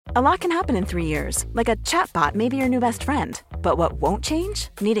A lot can happen in 3 years, like a chatbot may be your new best friend. But what won't change?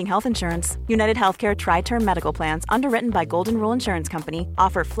 Needing health insurance. United Healthcare Tri-Term Medical Plans, underwritten by Golden Rule Insurance Company,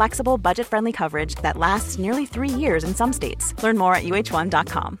 offer flexible, budget-friendly coverage that lasts nearly 3 years in some states. Learn more at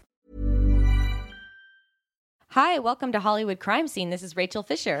uh1.com. Hi, welcome to Hollywood Crime Scene. This is Rachel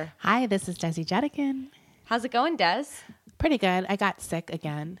Fisher. Hi, this is Desi Jetikin. How's it going, Des? Pretty good. I got sick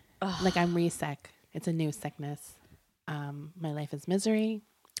again. Like I'm re-sick. It's a new sickness. My life is misery,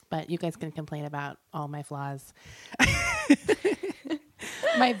 but you guys can complain about all my flaws.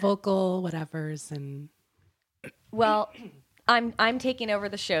 My vocal whatevers and Well, I'm taking over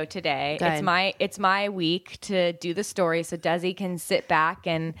the show today. Good. It's my week to do the story, so Desi can sit back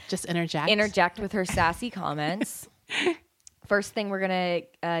and just interject with her sassy comments. First thing we're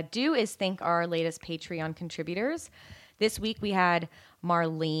gonna do is thank our latest Patreon contributors. This week we had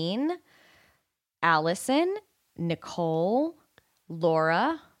Marlene, Allison, Nicole,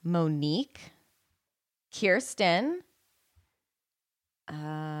 Laura, Monique, Kirsten,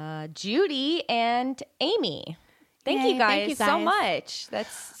 Judy, and Amy. Thank you guys so much.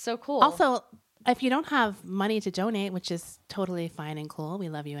 That's so cool. Also, if you don't have money to donate, which is totally fine and cool, we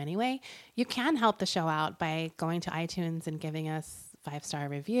love you anyway, you can help the show out by going to iTunes and giving us a 5-star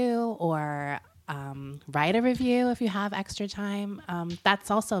review or write a review if you have extra time. That's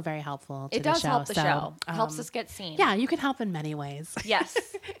also very helpful to the show. It does help the show. Helps us get seen. Yeah, you can help in many ways. Yes.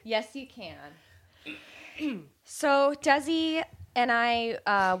 Yes, you can. So Desi and I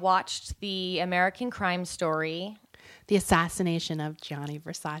watched the American Crime Story. The assassination of Gianni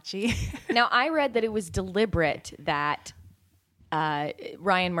Versace. Now, I read that it was deliberate that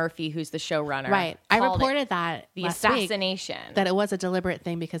Ryan Murphy, who's the showrunner, right? I reported that the last assassination week, that it was a deliberate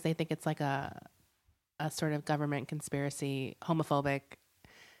thing because they think it's like a sort of government conspiracy, homophobic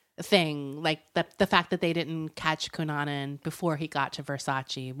thing. Like the fact that they didn't catch Cunanan before he got to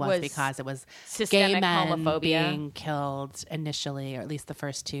Versace was because it was gay men homophobia being killed initially, or at least the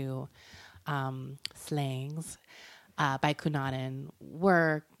first two slayings by Cunanan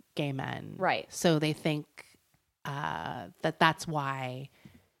were gay men. Right. So they think that's why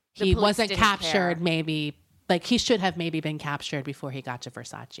he wasn't captured. Maybe like he should have maybe been captured before he got to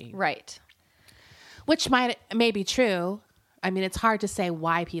Versace. Right. Which may be true. I mean, it's hard to say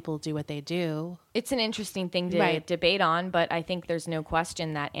why people do what they do. It's an interesting thing to debate on, but I think there's no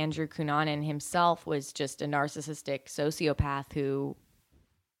question that Andrew Cunanan himself was just a narcissistic sociopath who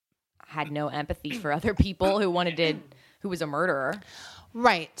had no empathy for other people, who was a murderer.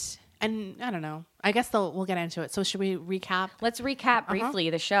 Right. And I don't know. I guess we'll get into it. So should we recap? Let's recap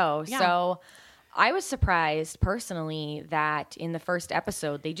briefly the show. Yeah. So I was surprised personally that in the first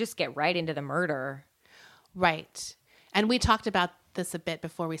episode, they just get right into the murder. Right. And we talked about this a bit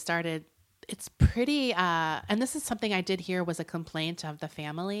before we started. It's pretty, and this is something I did hear was a complaint of the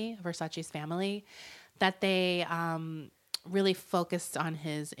family, Versace's family, that they really focused on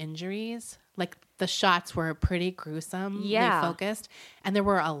his injuries. Like the shots were pretty gruesome. Yeah. Focused. And there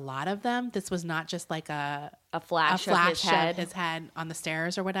were a lot of them. This was not just like a flash of his head on the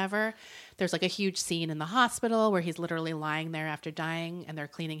stairs or whatever. There's like a huge scene in the hospital where he's literally lying there after dying and they're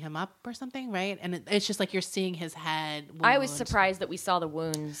cleaning him up or something, right? And it's just like you're seeing his head wound. I was surprised that we saw the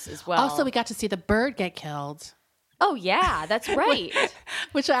wounds as well. Also, we got to see the bird get killed. Oh, yeah, that's right.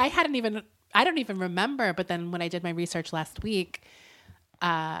 Which I don't even remember. But then when I did my research last week,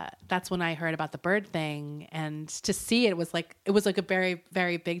 that's when I heard about the bird thing, and to see it was like a very,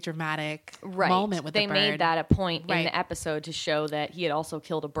 very big dramatic moment with the bird. They made that a point in the episode to show that he had also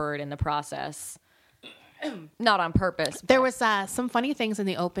killed a bird in the process, not on purpose. There was some funny things in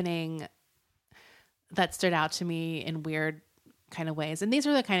the opening that stood out to me in weird kind of ways, and these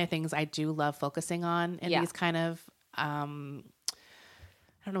are the kind of things I do love focusing on in these kind of.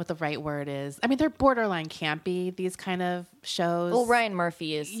 I don't know what the right word is. I mean, they're borderline campy, these kind of shows. Well, Ryan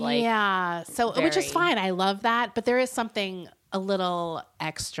Murphy is like... Yeah, which is fine. I love that. But there is something a little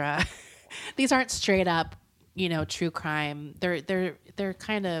extra. These aren't straight up, true crime. They're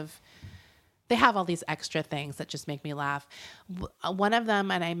kind of... They have all these extra things that just make me laugh. One of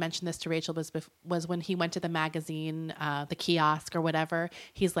them, and I mentioned this to Rachel, was when he went to the magazine, the kiosk or whatever.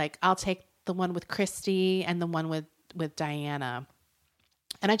 He's like, I'll take the one with Christy and the one with Diana.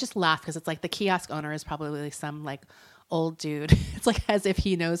 And I just laugh because it's like the kiosk owner is probably some like old dude. It's like as if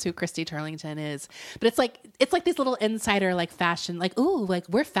he knows who Christy Turlington is. But it's like these little insider like fashion, like, ooh, like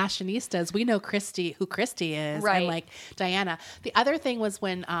we're fashionistas. We know who Christy is. Right. And like Diana. The other thing was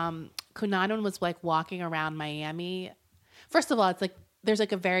when Cunanan was like walking around Miami. First of all, it's like there's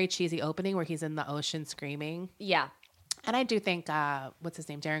like a very cheesy opening where he's in the ocean screaming. Yeah. And I do think what's his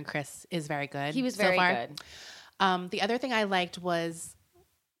name? Darren Criss is very good. He was very good. The other thing I liked was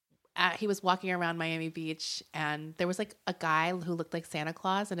he was walking around Miami Beach, and there was like a guy who looked like Santa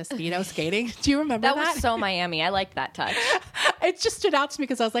Claus in a Speedo skating. Do you remember that? That was so Miami. I like that touch. It just stood out to me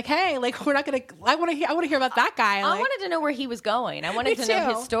because I was like, hey, like we're not gonna. I want to hear about that guy. I wanted to know where he was going. I wanted to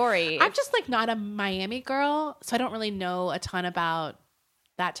know his story. I'm just like not a Miami girl, so I don't really know a ton about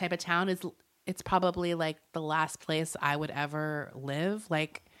that type of town. It's probably like the last place I would ever live.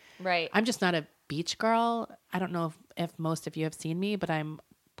 Like, right. I'm just not a beach girl. I don't know if most of you have seen me, but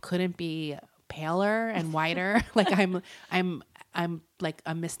couldn't be paler and whiter. Like I'm like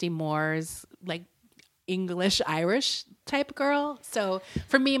a Misty Moore's like English Irish type girl. So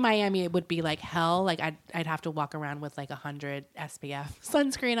for me, Miami would be like hell. Like I'd have to walk around with like 100 SPF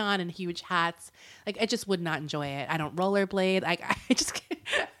sunscreen on and huge hats. Like I just would not enjoy it. I don't rollerblade. Like I just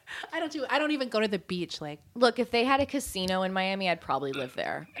I don't even go to the beach. Like, look, if they had a casino in Miami, I'd probably live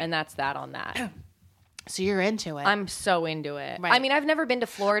there, and that's that on that. So you're into it. I'm so into it. Right. I mean, I've never been to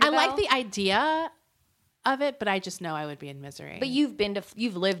Florida. I like the idea of it, but I just know I would be in misery. But you've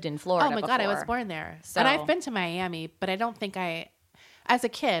lived in Florida. Oh my God, I was born there. And I've been to Miami, but I don't think as a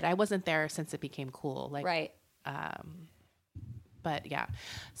kid, I wasn't there since it became cool. Like, right. But yeah.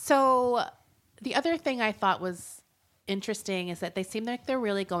 So the other thing I thought was interesting is that they seem like they're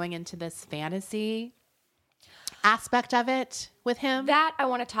really going into this fantasy aspect of it with him. That I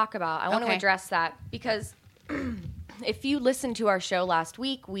want to talk about. I want to address that because if you listened to our show last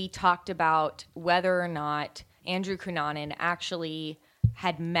week, we talked about whether or not Andrew Cunanan actually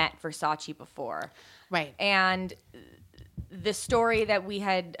had met Versace before. Right. And the story that we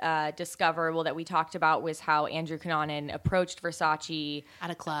had discovered, that we talked about, was how Andrew Cunanan approached Versace at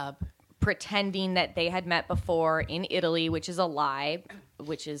a club, pretending that they had met before in Italy, which is a lie,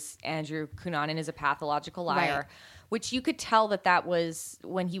 which is Andrew Cunanan is a pathological liar, right. Which you could tell that was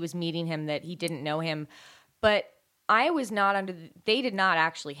when he was meeting him, that he didn't know him. But I was not they did not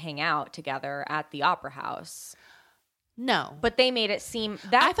actually hang out together at the Opera House. No. But they made it seem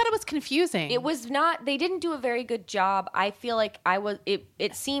that I thought it was confusing. It was not, they didn't do a very good job. I feel like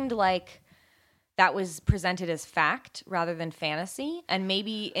it seemed like that was presented as fact rather than fantasy. And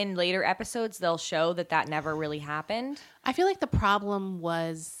maybe in later episodes, they'll show that never really happened. I feel like the problem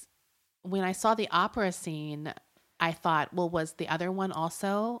was when I saw the opera scene, I thought, well, was the other one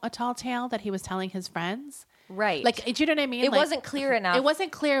also a tall tale that he was telling his friends? Right. Like, do you know what I mean? It wasn't clear enough. It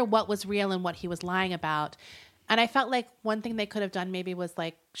wasn't clear what was real and what he was lying about. And I felt like one thing they could have done maybe was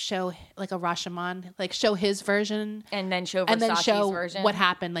like show like a Rashomon, like show his version. And then show Versace's version. What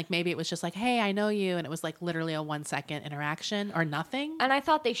happened. Like maybe it was just like, hey, I know you. And it was like literally a 1-second interaction or nothing. And I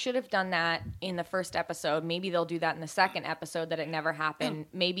thought they should have done that in the first episode. Maybe they'll do that in the second episode, that it never happened.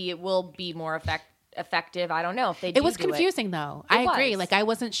 Maybe it will be more effective. I don't know if they do. It was confusing though. I agree. Like I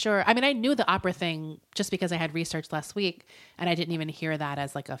wasn't sure. I mean, I knew the opera thing just because I had researched last week and I didn't even hear that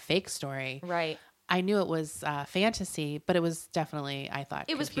as like a fake story. Right. I knew it was fantasy, but it was definitely, I thought,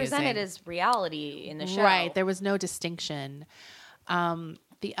 it was confusing. presented as reality in the show. Right. There was no distinction.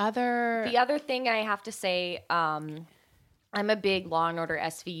 The other thing I have to say, I'm a big Law and Order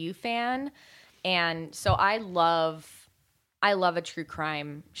SVU fan, and so I love a true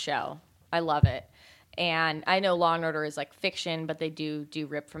crime show. I love it. And I know Law and Order is like fiction, but they do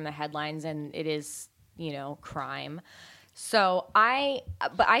rip from the headlines, and it is, crime. So I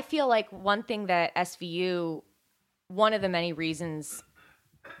feel like one thing that SVU, one of the many reasons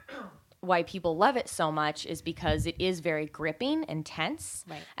why people love it so much is because it is very gripping and tense.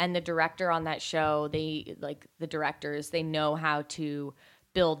 Right. And the director on that show, they know how to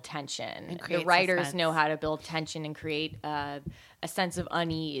build tension. The writers suspense. know how to build tension and create a sense of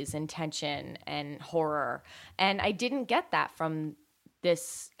unease and tension and horror. And I didn't get that from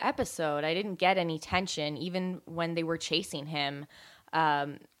this episode. I didn't get any tension, even when they were chasing him.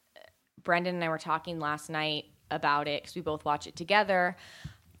 Brendan and I were talking last night about it because we both watch it together.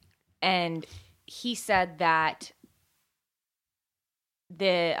 And he said that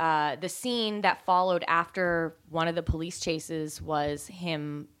the scene that followed after one of the police chases was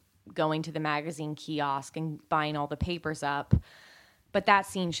him going to the magazine kiosk and buying all the papers up. But that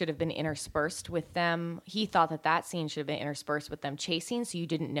scene should have been interspersed with them. He thought that scene should have been interspersed with them chasing, so you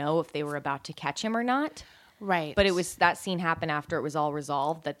didn't know if they were about to catch him or not. Right. But that scene happened after it was all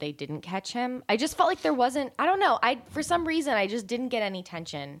resolved that they didn't catch him. I just felt like there wasn't, I don't know. For some reason, I just didn't get any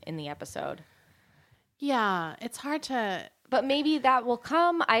tension in the episode. Yeah, it's hard to... But maybe that will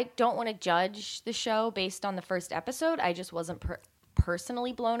come. I don't want to judge the show based on the first episode. I just wasn't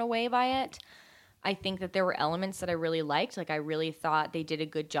personally blown away by it. I think that there were elements that I really liked. Like I really thought they did a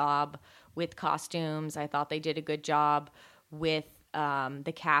good job with costumes. I thought they did a good job with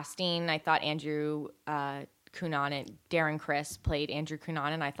the casting. I thought Andrew Cunanan, Darren Criss played Andrew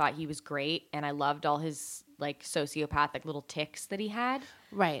Cunanan. I thought he was great, and I loved all his like sociopathic little tics that he had.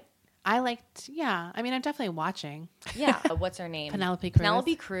 Right. I liked, I mean, I'm definitely watching. Yeah. What's her name? Penelope Cruz.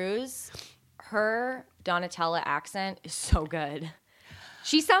 Penelope Cruz. Her Donatella accent is so good.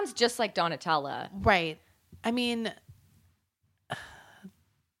 She sounds just like Donatella. Right. I mean,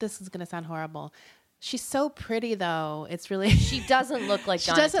 this is going to sound horrible. She's so pretty, though. It's really... She doesn't look like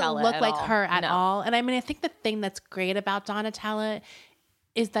Donatella. She doesn't look like her at all. And I mean, I think the thing that's great about Donatella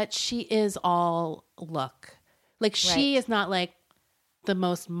is that she is all look. Like, she is not like the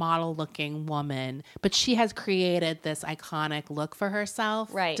most model looking woman, but she has created this iconic look for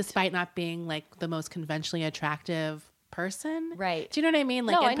herself, right? Despite not being like the most conventionally attractive person, right? Do you know what I mean?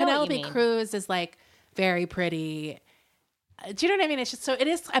 Like, and Penelope Cruz is like very pretty. Do you know what I mean? It's just so it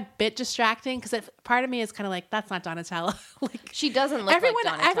is a bit distracting because part of me is kind of like, that's not Donatella. Like, she doesn't look like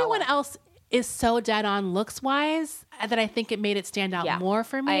Donatella. Everyone else is so dead on looks wise that I think it made it stand out more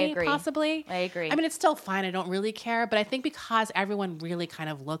for me. I agree. Possibly. I agree. I mean, it's still fine. I don't really care, but I think because everyone really kind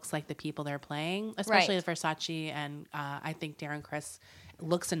of looks like the people they're playing, especially Versace, and I think Darren Criss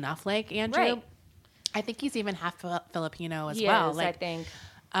looks enough like Andrew. Right. I think he's even half Filipino as he well. Is, like,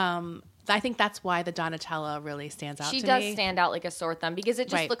 I think that's why the Donatella really stands out to me. She does stand out like a sore thumb because it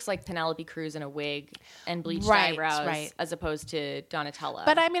just looks like Penelope Cruz in a wig and bleached eyebrows as opposed to Donatella.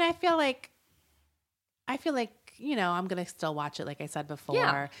 But I mean, I feel like, you know, I'm going to still watch it, like I said before.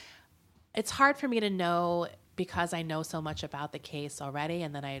 Yeah. It's hard for me to know because I know so much about the case already,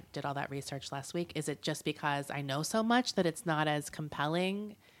 and then I did all that research last week. Is it just because I know so much that it's not as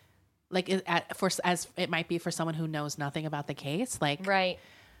compelling, like as it might be for someone who knows nothing about the case? Like, right.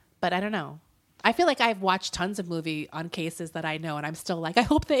 But I don't know. I feel like I've watched tons of movie on cases that I know, and I'm still like, I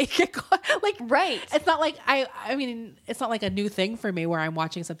hope they get caught. Like, right. It's not like I mean, it's not like a new thing for me where I'm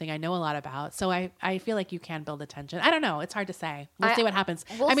watching something I know a lot about. So I feel like you can build attention. I don't know. It's hard to say. We'll see what happens.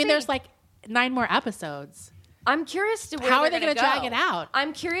 I mean, there's like 9 more episodes. I'm curious to how are they going to drag it out?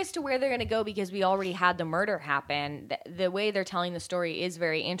 I'm curious to where they're going to go because we already had the murder happen. The way they're telling the story is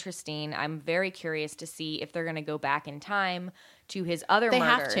very interesting. I'm very curious to see if they're going to go back in time to his other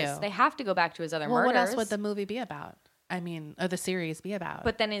murders. They have to go back to his other murders. What else would the movie be about? I mean, or the series be about?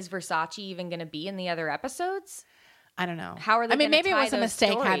 But then is Versace even going to be in the other episodes? I don't know. How are they? I mean, maybe it was a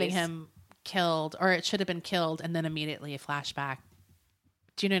mistake stories? having him killed, or it should have been killed and then immediately a flashback.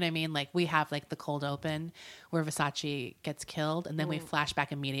 Do you know what I mean? Like, we have like the cold open where Versace gets killed, and then we flash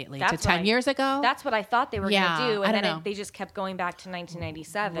back immediately to 10 years ago. That's what I thought they were going to do, and then they just kept going back to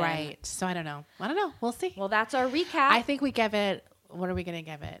 1997. Right. So I don't know. We'll see. Well, that's our recap. I think we give it. What are we going to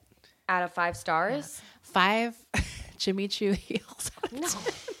give it? Out of 5 stars? 5 Jimmy Choo heels. No.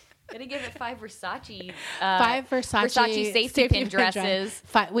 Gonna give it 5 Versace. 5 Versace safety pin dresses.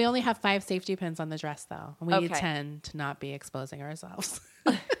 We only have 5 safety pins on the dress, though. We tend to not be exposing ourselves.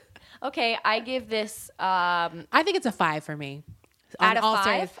 Okay, I give this. I think it's a 5 for me. Out of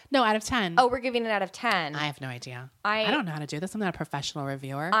 5? No, out of 10. Oh, we're giving it out of 10. I have no idea. I don't know how to do this. I'm not a professional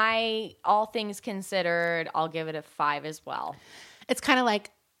reviewer. All things considered, I'll give it a 5 as well. It's kind of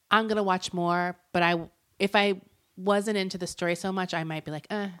like I'm gonna watch more, but if I wasn't into the story so much, I might be like,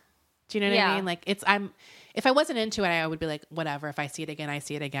 Do you know what I mean? Like, if I wasn't into it, I would be like, whatever. If I see it again, I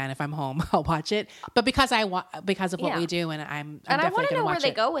see it again. If I'm home, I'll watch it. But because of what we do, and I'm definitely I want to know where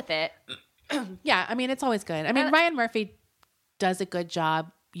they go with it. Yeah, I mean, it's always good. I mean, Ryan Murphy does a good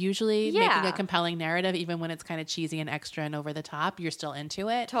job usually making a compelling narrative, even when it's kind of cheesy and extra and over the top. You're still into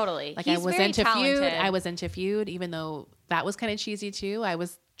it. Totally. Like, I was into Feud. I was into Feud, even though that was kind of cheesy too. I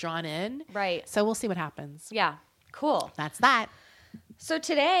was drawn in. Right. So we'll see what happens. Yeah. Cool. That's that. So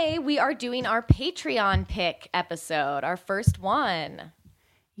today we are doing our Patreon pick episode, our first one.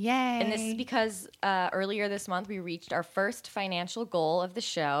 Yay. And this is because earlier this month we reached our first financial goal of the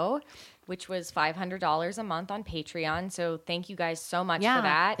show, which was $500 a month on Patreon. So thank you guys so much for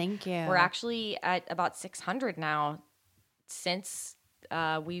that. Thank you. We're actually at about 600 now since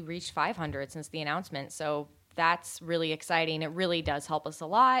we reached 500 since the announcement. So that's really exciting. It really does help us a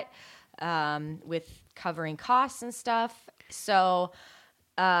lot with covering costs and stuff. So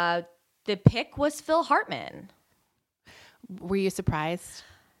the pick was Phil Hartman. Were you surprised?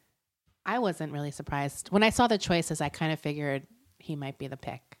 I wasn't really surprised. When I saw the choices, I kind of figured he might be the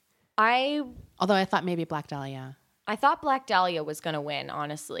pick. Although I thought maybe Black Dahlia. I thought Black Dahlia was going to win,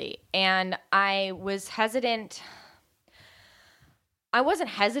 honestly. And I was hesitant. I wasn't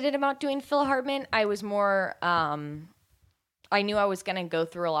hesitant about doing Phil Hartman. I was more, I knew I was going to go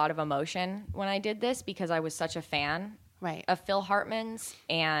through a lot of emotion when I did this because I was such a fan of Phil Hartman's.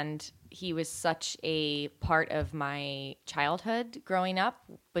 And he was such a part of my childhood growing up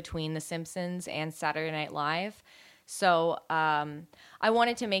between The Simpsons and Saturday Night Live. So I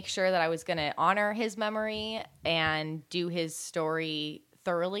wanted to make sure that I was going to honor his memory and do his story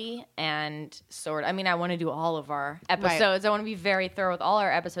thoroughly and I want to do all of our episodes. Right. I want to be very thorough with all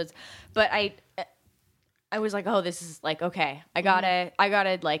our episodes. But I was like, oh, this is like, okay, I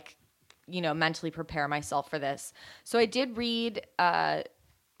gotta like, mentally prepare myself for this. So I did read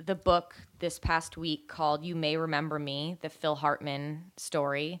the book this past week called You May Remember Me, the Phil Hartman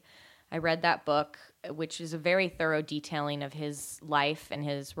story. I read that book, which is a very thorough detailing of his life and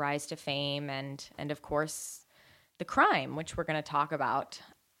his rise to fame and of course, the crime, which we're going to talk about.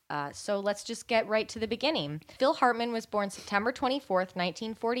 So let's just get right to the beginning. Phil Hartman was born September 24th,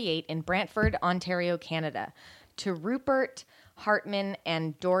 1948 in Brantford, Ontario, Canada, to Rupert Hartman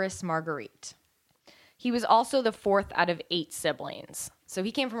and Doris Marguerite. He was also the fourth out of 8 siblings. So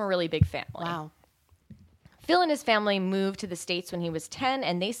he came from a really big family. Wow. Phil and his family moved to the States when he was 10,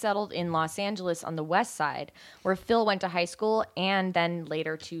 and they settled in Los Angeles on the west side, where Phil went to high school and then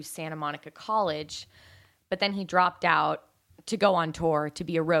later to Santa Monica College. But then he dropped out to go on tour to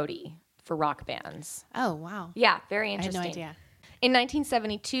be a roadie for rock bands. Oh, wow. Yeah, very interesting. I had no idea. In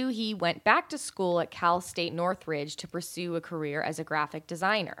 1972, he went back to school at Cal State Northridge to pursue a career as a graphic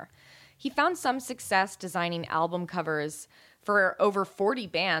designer. He found some success designing album covers for over 40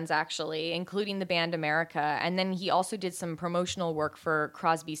 bands, actually, including the band America. And then he also did some promotional work for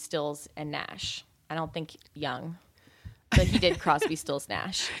Crosby, Stills, and Nash. I don't think Young, but he did Crosby, Stills,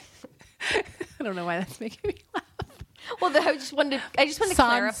 Nash. I don't know why that's making me laugh. Well, I just wanted to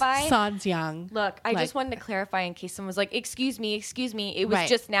clarify. Sans Young. Look, I just wanted to clarify in case someone was like, excuse me. It was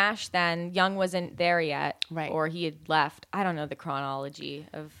just Nash then. Young wasn't there yet. Right. Or he had left. I don't know the chronology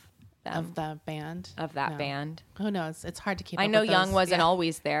of them. Of the band? Of that band. Who knows? It's hard to keep I up know with Young those. wasn't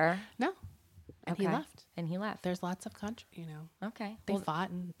always there. No. And Okay. he left. And he left. There's lots of country, Okay. They fought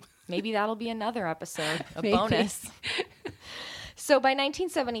and... Maybe that'll be another episode, a Maybe. bonus. So by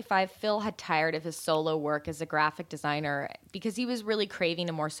 1975, Phil had tired of his solo work as a graphic designer because he was really craving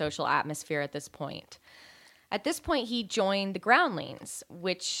a more social atmosphere at this point. At this point, he joined the Groundlings,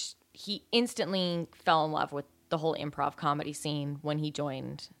 which he instantly fell in love with the whole improv comedy scene when he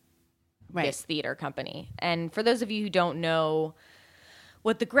joined this theater company. And for those of you who don't know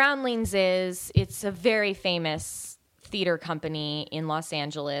what the Groundlings is, it's a very famous theater company in Los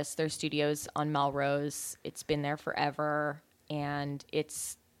Angeles. Their studio's on Melrose. It's been there forever. And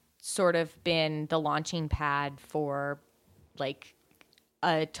it's sort of been the launching pad for like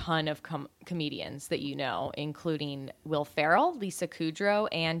a ton of comedians that including Will Ferrell, Lisa Kudrow,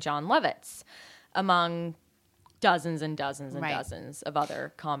 and John Lovitz, among dozens and dozens and dozens of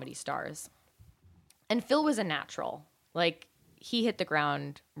other comedy stars. And Phil was a natural. Like, he hit the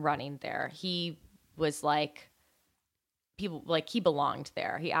ground running there. He was like, he belonged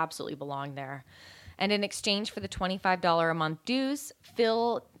there. He absolutely belonged there. And in exchange for the $25 a month dues,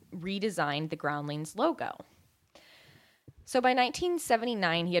 Phil redesigned the Groundlings logo. So by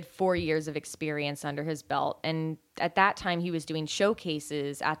 1979, he had 4 years of experience under his belt. And at that time, he was doing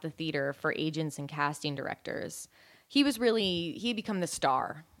showcases at the theater for agents and casting directors. He had become the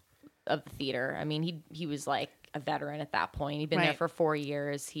star of the theater. I mean, he was like a veteran at that point. He'd been there for 4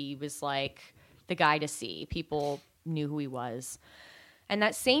 years. He was like the guy to see. People knew who he was. And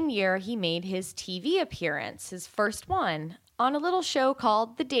that same year, he made his TV appearance, his first one, on a little show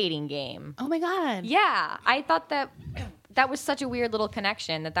called The Dating Game. Oh, my God. Yeah. I thought that was such a weird little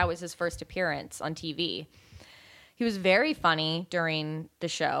connection that was his first appearance on TV. He was very funny during the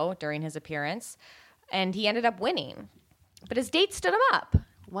show, during his appearance, and he ended up winning. But his date stood him up.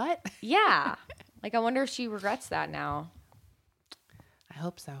 What? Yeah. Like, I wonder if she regrets that now. I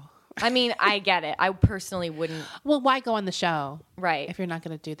hope so. I mean, I get it. I personally wouldn't. Well, why go on the show? Right. If you're not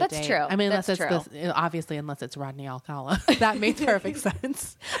going to do the date. That's true. I mean, unless That's it's obviously, unless it's Rodney Alcala. That makes perfect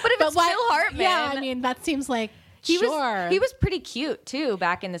sense. But if it's Phil Hartman. Yeah, I mean, that seems like, he was pretty cute, too,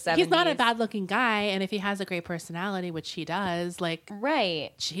 back in the 70s. He's not a bad-looking guy, and if he has a great personality, which he does, like...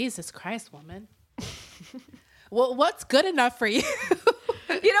 Right. Jesus Christ, woman. Well, what's good enough for you?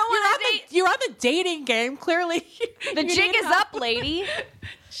 You know what? You're on the dating game, clearly. The jig is up, lady.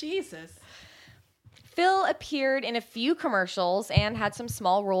 Jesus. Phil appeared in a few commercials and had some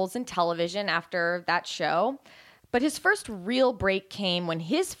small roles in television after that show. But his first real break came when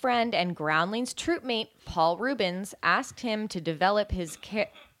his friend and Groundlings troopmate Paul Reubens asked him to develop his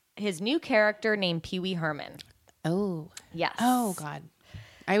new character named Pee Wee Herman. Oh. Yes. Oh, God.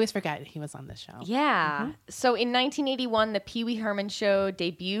 I always forget he was on this show. Yeah. Mm-hmm. So in 1981, the Pee Wee Herman show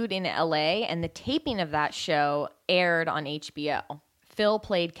debuted in LA, and the taping of that show aired on HBO. Phil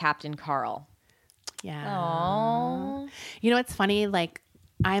played Captain Carl. Yeah. Aww. You know, it's funny. Like,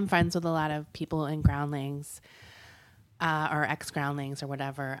 I'm friends with a lot of people in Groundlings, or ex-Groundlings or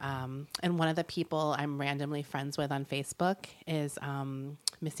whatever. And one of the people I'm randomly friends with on Facebook is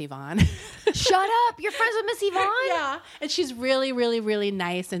Miss Yvonne. Shut up! You're friends with Miss Yvonne? Yeah, and she's really, really, really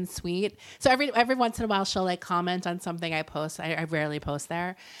nice and sweet. So every once in a while, she'll like comment on something I post. I rarely post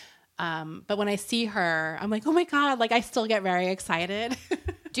there. But when I see her, I'm like, oh my God, like I still get very excited.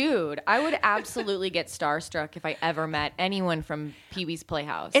 Dude, I would absolutely get starstruck if I ever met anyone from Pee-wee's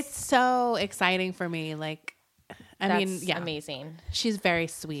Playhouse. It's so exciting for me. Like, I mean, yeah, amazing. She's very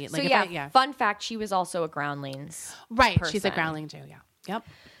sweet. Like, so fun fact, she was also a Groundlings. Right, person. She's a Groundling too. Yeah, yep.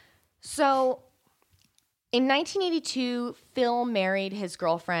 So, in 1982, Phil married his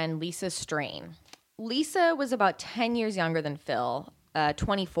girlfriend Lisa Strain. Lisa was about 10 years younger than Phil,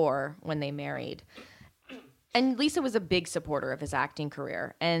 24 when they married. And Lisa was a big supporter of his acting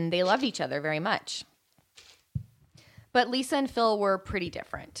career, and they loved each other very much. But Lisa and Phil were pretty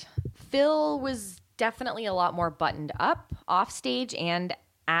different. Phil was definitely a lot more buttoned up, off stage and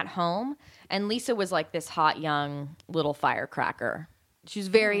at home, and Lisa was like this hot young little firecracker. She was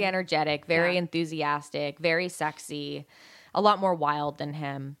very energetic, very enthusiastic, very sexy, a lot more wild than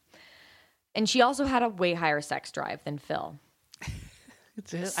him. And she also had a way higher sex drive than Phil.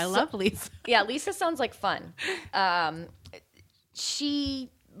 I love Lisa. Yeah, Lisa sounds like fun.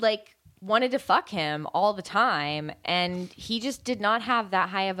 She like wanted to fuck him all the time, and he just did not have that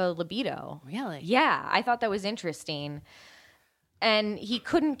high of a libido. Really? Yeah, I thought that was interesting. And he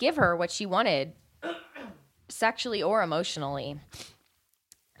couldn't give her what she wanted, sexually or emotionally.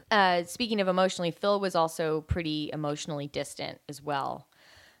 Speaking of emotionally, Phil was also pretty emotionally distant as well.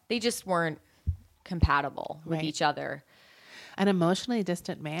 They just weren't compatible with each other. An emotionally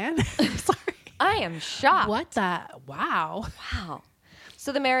distant man? I'm sorry. I am shocked. What the? Wow. Wow.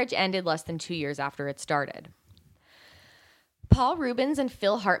 So the marriage ended less than 2 years after it started. Paul Reubens and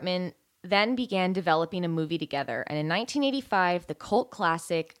Phil Hartman then began developing a movie together. And in 1985, the cult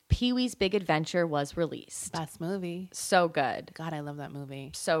classic Pee-wee's Big Adventure was released. Best movie. So good. God, I love that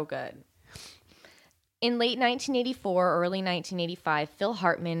movie. So good. In late 1984, early 1985, Phil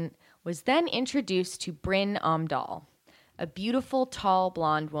Hartman was then introduced to Bryn Omdahl, a beautiful, tall,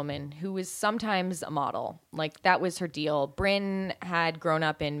 blonde woman who was sometimes a model. Like, that was her deal. Bryn had grown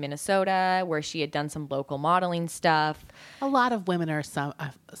up in Minnesota, where she had done some local modeling stuff. A lot of women are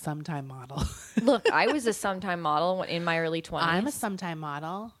sometime model. Look, I was a sometime model in my early 20s. I'm a sometime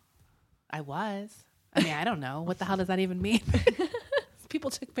model. I was. I mean, I don't know. What the hell does that even mean? People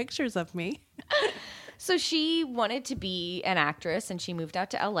took pictures of me. So she wanted to be an actress, and she moved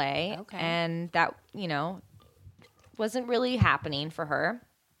out to LA. Okay. And that, wasn't really happening for her.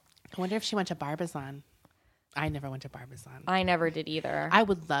 I wonder if she went to Barbizon. I never went to Barbizon. I never did either. I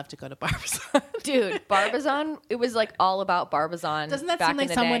would love to go to Barbizon. Dude, Barbizon, it was like all about Barbizon. Doesn't that seem like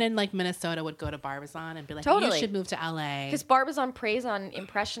someone in like Minnesota would go to Barbizon and be like, totally. You should move to LA? Because Barbizon preys on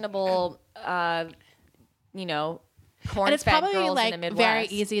impressionable, corn and it's fed probably girls like in the Midwest. very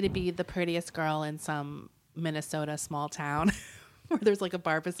easy to be the prettiest girl in some Minnesota small town where there's like a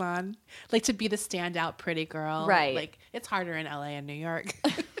Barbizon, like to be the standout pretty girl. Right. Like it's harder in LA and New York.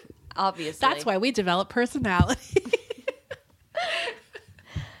 Obviously. That's why we develop personality.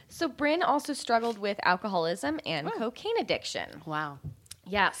 So Bryn also struggled with alcoholism and cocaine addiction. Wow.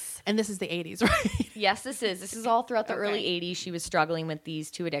 Yes. And this is the 80s, right? Yes, this is. This is all throughout the early 80s. She was struggling with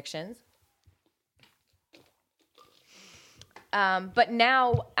these two addictions. But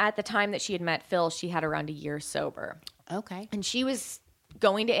now, at the time that she had met Phil, she had around a year sober. Okay. And she was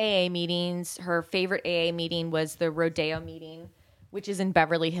going to AA meetings. Her favorite AA meeting was the Rodeo meeting, which is in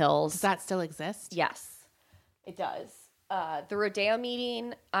Beverly Hills. Does that still exist? Yes, it does. The Rodeo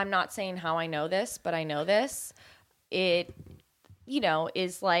meeting, I'm not saying how I know this, but I know this. It,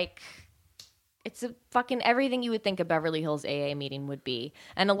 is like... It's a fucking everything you would think a Beverly Hills AA meeting would be.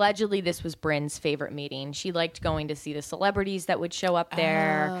 And allegedly this was Bryn's favorite meeting. She liked going to see the celebrities that would show up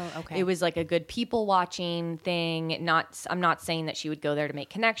there. Oh, okay. It was like a good people watching thing. I'm not saying that she would go there to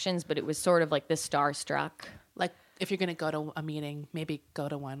make connections, but it was sort of like the starstruck. Like if you're going to go to a meeting, maybe go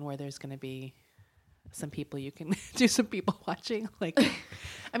to one where there's going to be some people you can do some people watching. Like,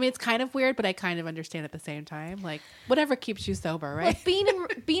 I mean, it's kind of weird, but I kind of understand at the same time. Like whatever keeps you sober, right? Like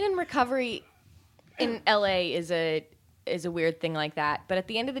being in recovery in LA is a weird thing like that, but at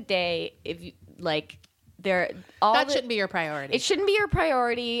the end of the day, if you like, shouldn't be your priority. It shouldn't be your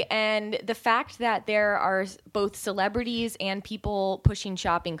priority, and the fact that there are both celebrities and people pushing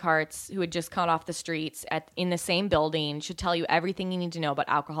shopping carts who had just caught off the streets in the same building should tell you everything you need to know about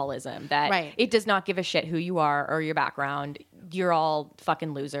alcoholism. That it does not give a shit who you are or your background. you're all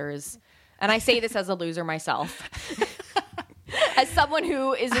fucking losers. And I say this as a loser myself. As someone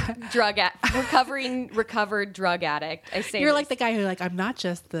who is a recovered drug addict, I say you're like the guy who like, I'm not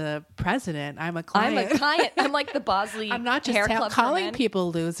just the president. I'm a client. I'm a client. I'm like the Bosley. I'm not just hair club calling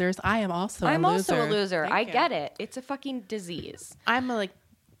people losers. I am also I'm a loser. also a loser. I get it. It's a fucking disease. I'm a like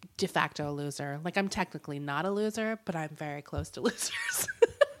de facto loser. Like I'm technically not a loser, but I'm very close to losers.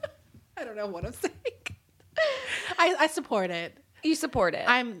 I don't know what I'm saying. I support it. You support it.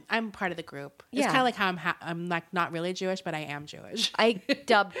 I'm part of the group. It's kind of like how I'm like not really Jewish, but I am Jewish. I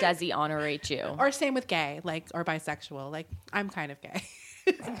dubbed Desi honorary Jew. Or same with gay, like or bisexual. Like I'm kind of gay.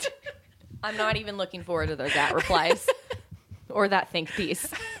 I'm not even looking forward to those replies or that think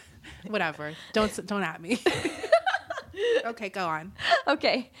piece. Whatever. Don't at me. Okay, go on.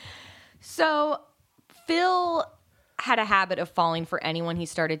 Okay. So Phil had a habit of falling for anyone he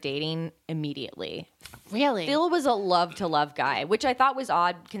started dating immediately. Really? Phil was a love-to-love guy, which I thought was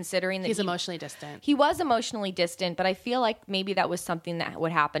odd considering that he's emotionally distant. He was emotionally distant, but I feel like maybe that was something that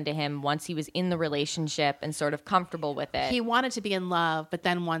would happen to him once he was in the relationship and sort of comfortable with it. He wanted to be in love, but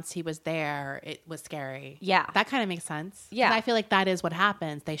then once he was there, it was scary. Yeah. That kind of makes sense. Yeah. And I feel like that is what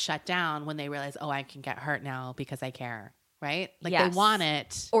happens. They shut down when they realize, oh, I can get hurt now because I care. Right? Like they want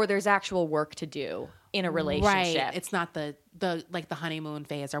it. Or there's actual work to do in a relationship. Right. It's not the like the honeymoon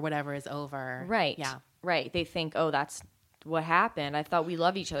phase or whatever is over. Right. Yeah. Right. They think, oh, that's what happened. I thought we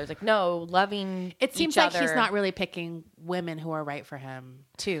loved each other. It's like, no, loving it seems each like other. He's not really picking women who are right for him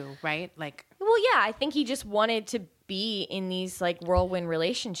too, right? Like, well, yeah, I think he just wanted to be in these like whirlwind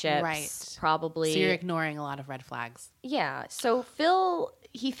relationships. Right. Probably. So you're ignoring a lot of red flags. Yeah. So Phil,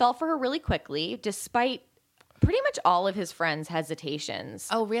 he fell for her really quickly, despite pretty much all of his friends' hesitations.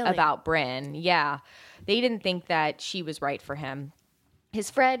 Oh, really? About Bryn. Yeah. They didn't think that she was right for him. His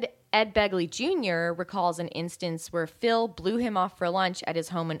friend Ed Begley Jr. recalls an instance where Phil blew him off for lunch at his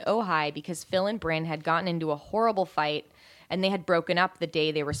home in Ojai because Phil and Bryn had gotten into a horrible fight and they had broken up the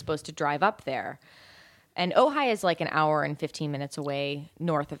day they were supposed to drive up there. And Ojai is like an hour and 15 minutes away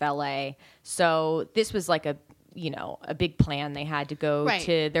north of LA. So this was like a big plan. They had to go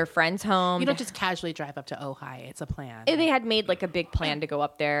to their friend's home. You don't just casually drive up to Ojai. It's a plan. They had made like a big plan to go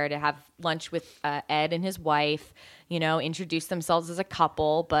up there to have lunch with Ed and his wife, introduce themselves as a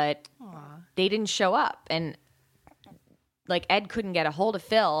couple, but they didn't show up. And like Ed couldn't get a hold of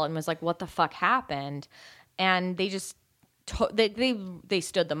Phil and was like, what the fuck happened? And they just, they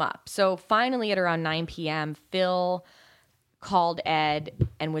stood them up. So finally at around 9 p.m., Phil called Ed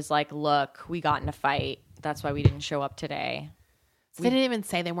and was like, look, we got in a fight. That's why we didn't show up today. So they didn't even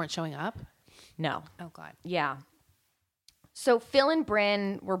say they weren't showing up? No. Oh, God. Yeah. So Phil and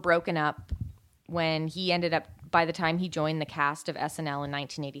Bryn were broken up when he ended up, by the time he joined the cast of SNL in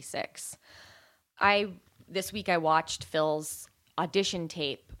 1986. This week I watched Phil's audition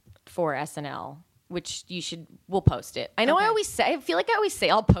tape for SNL, which we'll post it. I know okay. I feel like I always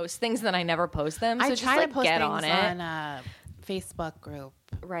say I'll post things, then I never post them. So I just try like to post get things on it. On Facebook group.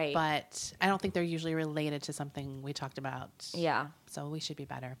 Right. But I don't think they're usually related to something we talked about. Yeah. So we should be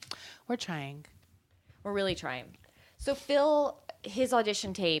better. We're trying. We're really trying. So Phil, his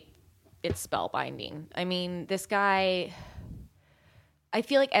audition tape, it's spellbinding. I mean, this guy, I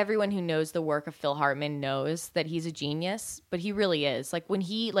feel like everyone who knows the work of Phil Hartman knows that he's a genius, but he really is. Like when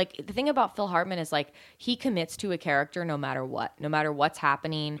the thing about Phil Hartman is like he commits to a character no matter what, no matter what's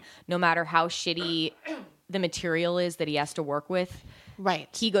happening, no matter how shitty the material is that he has to work with. Right.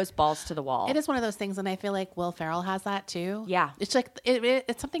 He goes balls to the wall. It is one of those things, and I feel like Will Ferrell has that too. Yeah. It's like,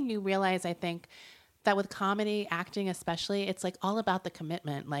 it's something you realize, I think, that with comedy, acting especially, it's like all about the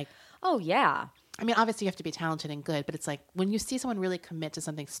commitment. Like, oh, yeah. I mean, obviously you have to be talented and good, but it's like when you see someone really commit to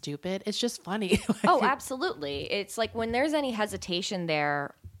something stupid, it's just funny. Oh, absolutely. It's like when there's any hesitation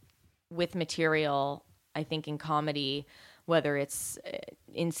there with material, I think in comedy, whether it's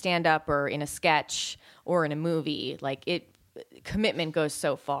in stand-up or in a sketch or in a movie, like commitment goes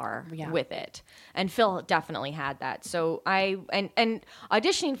so far with it. And Phil definitely had that. So and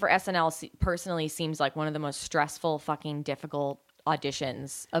auditioning for SNL personally seems like one of the most stressful, fucking difficult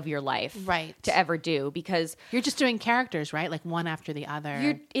auditions of your life to ever do, because you're just doing characters, right? Like one after the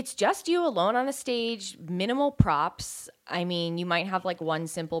other. It's just you alone on a stage, minimal props. I mean, you might have like one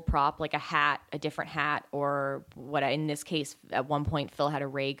simple prop, like a different hat, or what in this case, at one point Phil had a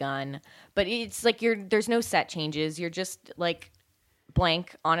ray gun, but it's like there's no set changes. You're just like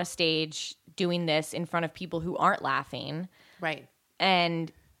blank on a stage doing this in front of people who aren't laughing. Right.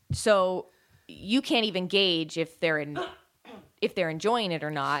 And so you can't even gauge if they're enjoying it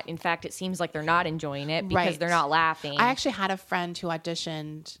or not. In fact, it seems like they're not enjoying it because they're not laughing. I actually had a friend who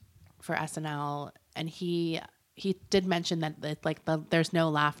auditioned for SNL, and he he did mention that like there's no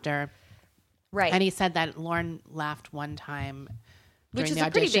laughter. Right. And he said that Lorne laughed one time during Which is the a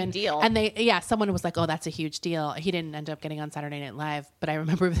audition. pretty big deal. And someone was like, oh, that's a huge deal. He didn't end up getting on Saturday Night Live, but I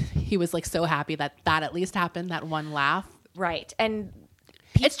remember he was like so happy that at least happened, that one laugh. Right. And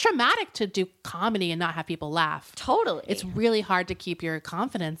it's traumatic to do comedy and not have people laugh. Totally. It's really hard to keep your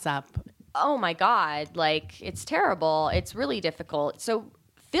confidence up. Oh my God. Like, it's terrible. It's really difficult. So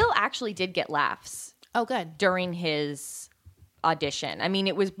Phil actually did get laughs. Oh, good. During his audition. I mean,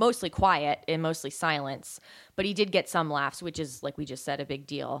 it was mostly quiet and mostly silence, but he did get some laughs, which is, like we just said, a big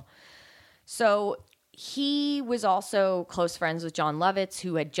deal. So he was also close friends with Jon Lovitz,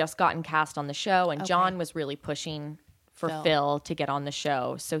 who had just gotten cast on the show, and Jon was really pushing for Phil to get on the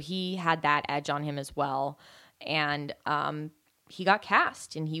show. So he had that edge on him as well. And he got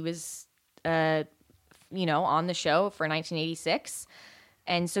cast, and he was, on the show for 1986.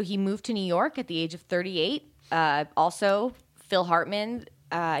 And so he moved to New York at the age of 38. Also, Phil Hartman,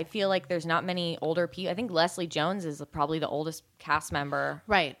 I feel like there's not many older people. I think Leslie Jones is probably the oldest cast member.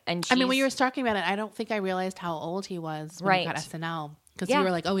 Right. And I mean, when you were talking about it, I don't think I realized how old he was when he got SNL. Because you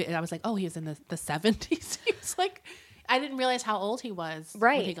were like, I was like, he was in the 70s. He was like, I didn't realize how old he was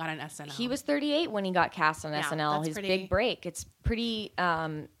when he got on SNL. He was 38 when he got cast on SNL. His big break. It's pretty...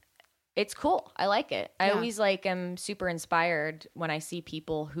 it's cool. I like it. I always am super inspired when I see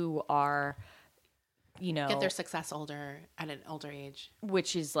people who are... get their success at an older age,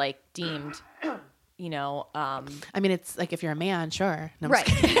 which is like deemed, I mean, it's like if you're a man, sure. No, right.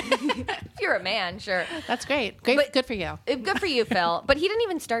 If you're a man, sure. That's great. Good for you. Good for you, Phil. But he didn't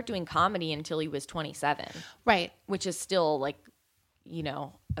even start doing comedy until he was 27. Right. Which is still like,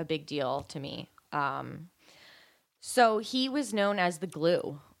 a big deal to me. So he was known as the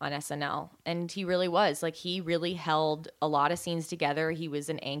glue on SNL, and he really was. Like, he really held a lot of scenes together. He was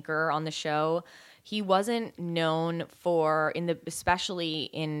an anchor on the show. He wasn't known for, especially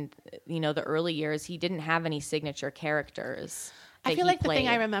in the early years, he didn't have any signature characters. I feel like the thing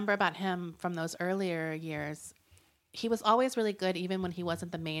I remember about him from those earlier years, he was always really good even when he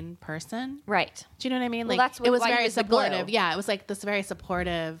wasn't the main person. Right. Do you know what I mean? Well, like, it was very supportive. Yeah, it was like this very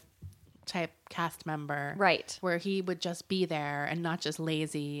supportive type cast member. Right. Where he would just be there and not just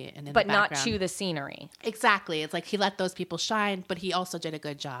lazy and in but the background. Not chew the scenery. Exactly. It's like he let those people shine, but he also did a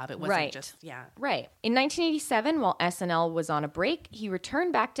good job. It wasn't just, Right. In 1987, while SNL was on a break, he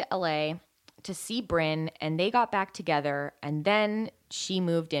returned back to LA to see Brynn, and they got back together, and then she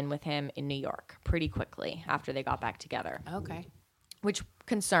moved in with him in New York pretty quickly after they got back together. Okay. Which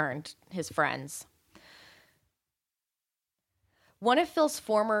concerned his friends. One of Phil's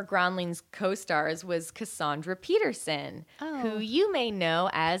former Groundlings co-stars was Cassandra Peterson, who you may know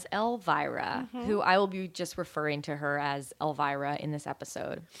as Elvira, who I will be just referring to her as Elvira in this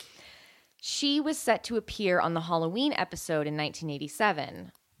episode. She was set to appear on the Halloween episode in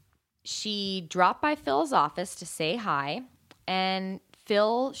 1987. She dropped by Phil's office to say hi, and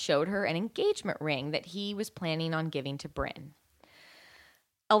Phil showed her an engagement ring that he was planning on giving to Brynn.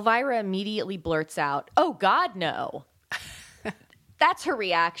 Elvira immediately blurts out, "Oh, God, no." That's her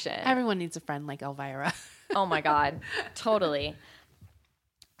reaction. Everyone needs a friend like Elvira. Oh my God. Totally.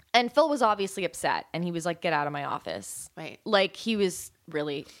 And Phil was obviously upset, and he was like, "Get out of my office." Right. Like, he was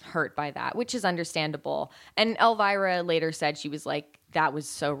really hurt by that, which is understandable. And Elvira later said, she was like, "That was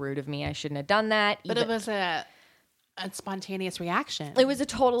so rude of me. I shouldn't have done that." But it was a spontaneous reaction. It was a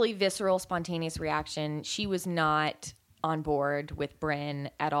totally visceral, spontaneous reaction. She was not on board with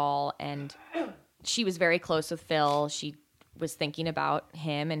Brynn at all. And she was very close with Phil. She was thinking about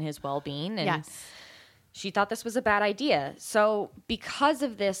him and his well-being, and she thought this was a bad idea. So because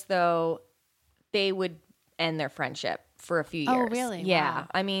of this, though, they would end their friendship for a few years. Oh, really? Yeah. Wow.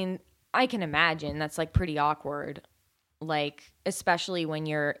 I mean, I can imagine that's like pretty awkward, like, especially when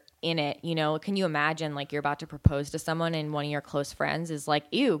you're in it, can you imagine like you're about to propose to someone and one of your close friends is like,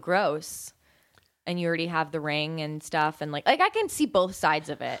 "Ew, gross." And you already have the ring and stuff, and like I can see both sides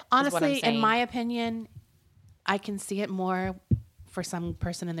of it. Honestly, in my opinion, I can see it more for some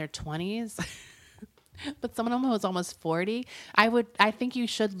person in their 20s, but someone who's almost 40, I think you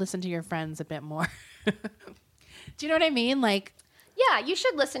should listen to your friends a bit more. Do you know what I mean? Like, yeah, you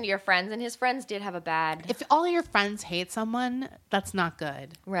should listen to your friends, and his friends did have a bad... If all of your friends hate someone, that's not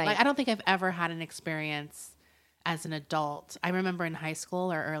good. Right. Like, I don't think I've ever had an experience as an adult. I remember in high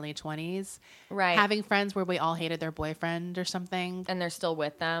school or early 20s, having friends where we all hated their boyfriend or something. And they're still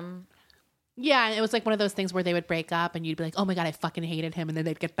with them. Yeah, and it was like one of those things where they would break up and you'd be like, "Oh my God, I fucking hated him." And then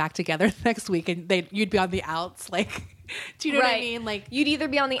they'd get back together the next week and you'd be on the outs. Like, Do you know what I mean? Like, you'd either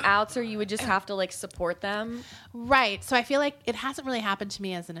be on the outs or you would just have to like support them. Right. So I feel like it hasn't really happened to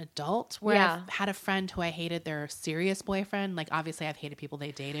me as an adult where I've had a friend who I hated their serious boyfriend. Like, obviously I've hated people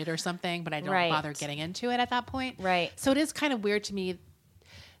they dated or something, but I don't bother getting into it at that point. Right. So it is kind of weird to me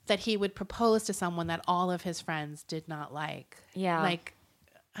that he would propose to someone that all of his friends did not like. Yeah. Like,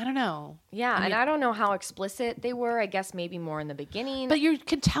 I don't know. Yeah, and I don't know how explicit they were. I guess maybe more in the beginning. But you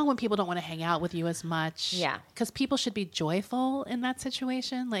can tell when people don't want to hang out with you as much. Yeah. Because people should be joyful in that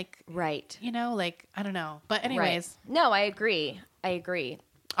situation. Like, right. You know, like, I don't know. But anyways. Right. No, I agree.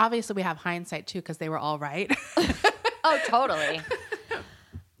 Obviously, we have hindsight, too, because they were all right. Oh, totally.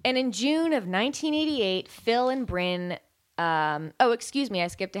 And in June of 1988, Phil and Bryn... excuse me, I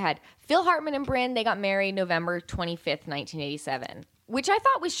skipped ahead. Phil Hartman and Bryn, they got married November 25th, 1987. Which I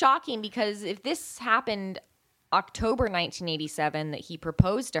thought was shocking because if this happened October 1987 that he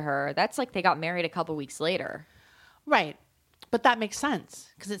proposed to her, that's like they got married a couple weeks later. Right. But that makes sense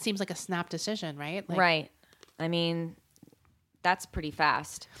because it seems like a snap decision, right? Like, right. I mean, that's pretty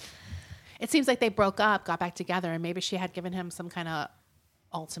fast. It seems like they broke up, got back together, and maybe she had given him some kind of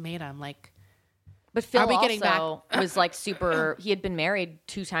ultimatum. Like, but Phil also was like super, he had been married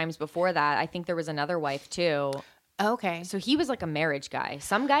 2 times before that. I think there was another wife too. Okay. So he was like a marriage guy.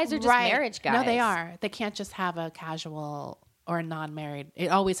 Some guys are just marriage guys. No, they are. They can't just have a casual or a non-married. It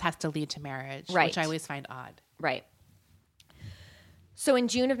always has to lead to marriage, which I always find odd. Right. So in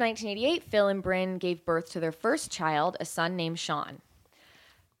June of 1988, Phil and Bryn gave birth to their first child, a son named Sean.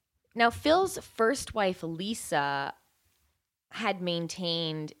 Now, Phil's first wife, Lisa, had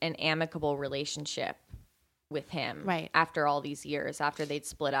maintained an amicable relationship with him after all these years, after they'd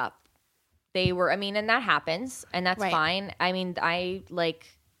split up. They were, I mean, and that happens, and that's fine. I mean,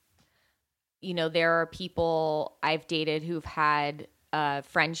 there are people I've dated who've had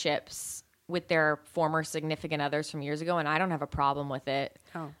friendships with their former significant others from years ago, and I don't have a problem with it.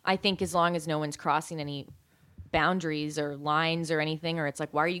 Oh. I think as long as no one's crossing any boundaries or lines or anything, or it's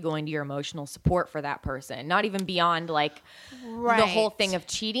like, why are you going to your emotional support for that person? Not even beyond like the whole thing of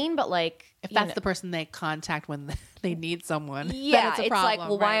cheating, but like if that's the person they contact when they need someone. Yeah, it's problem, like,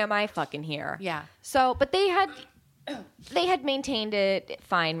 well, why am I fucking here? Yeah. So, but they had maintained a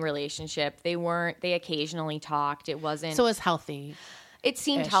fine relationship. They occasionally talked. It wasn't. So it was healthy. It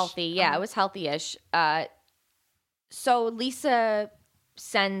seemed healthy. Yeah, it was healthy-ish. So Lisa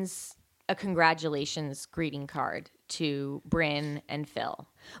sends a congratulations greeting card to Bryn and Phil,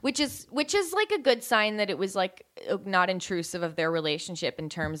 which is like a good sign that it was like not intrusive of their relationship in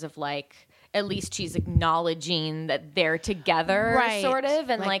terms of like at least she's acknowledging that they're together, sort of,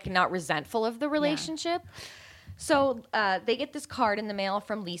 and like not resentful of the relationship. Yeah. So they get this card in the mail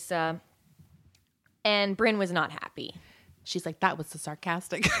from Lisa, and Bryn was not happy. She's like, that was the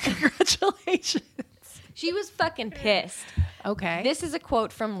sarcastic congratulations. She was fucking pissed. Okay. This is a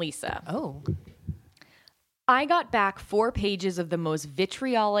quote from Lisa. Oh. I got back 4 pages of the most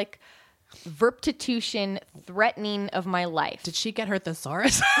vitriolic verptitution threatening of my life. Did she get her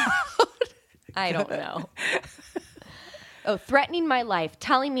thesaurus? I don't know. Threatening my life,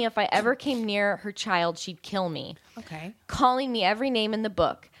 telling me if I ever came near her child, she'd kill me. Okay. Calling me every name in the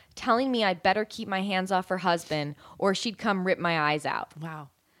book, telling me I'd better keep my hands off her husband or she'd come rip my eyes out. Wow.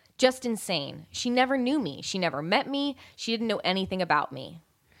 Just insane. She never knew me. She never met me. She didn't know anything about me.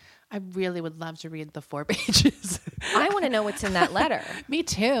 I really would love to read the 4 pages. I want to know what's in that letter. Me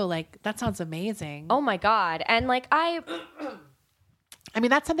too. Like, that sounds amazing. Oh my God. And like, I mean,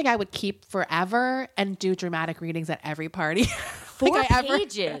 that's something I would keep forever and do dramatic readings at every party. 4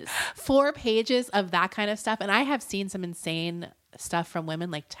 pages. 4 pages of that kind of stuff. And I have seen some insane stuff from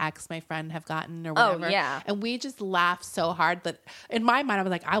women, like texts my friend have gotten or whatever. Oh, yeah. And we just laugh so hard that in my mind, I was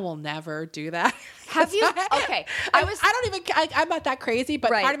like, I will never do that. Have you? Okay. I'm not that crazy,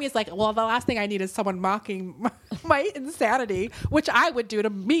 but part of me is like, well, the last thing I need is someone mocking my insanity, which I would do to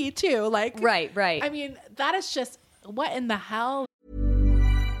me too. Like, right. I mean, that is just, what in the hell?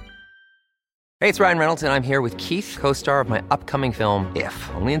 Hey, it's Ryan Reynolds, and I'm here with Keith, co-star of my upcoming film, If,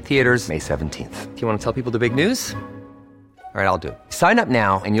 only in theaters May 17th. Do you want to tell people the big news? All right, I'll do it. Sign up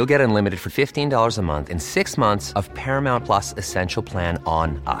now and you'll get unlimited for $15 a month and 6 months of Paramount Plus Essential Plan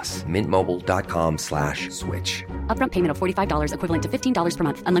on us. MintMobile.com/switch. Upfront payment of $45 equivalent to $15 per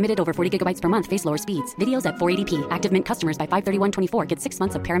month. Unlimited over 40 gigabytes per month. Face lower speeds. Videos at 480p. Active Mint customers by 531.24 get 6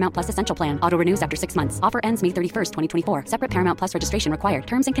 months of Paramount Plus Essential Plan. Auto renews after 6 months. Offer ends May 31st, 2024. Separate Paramount Plus registration required.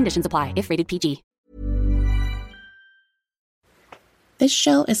 Terms and conditions apply if rated PG. This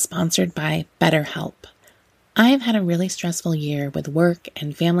show is sponsored by BetterHelp. I've had a really stressful year with work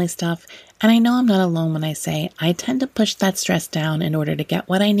and family stuff, and I know I'm not alone when I say I tend to push that stress down in order to get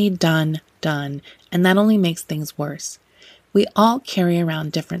what I need done, and that only makes things worse. We all carry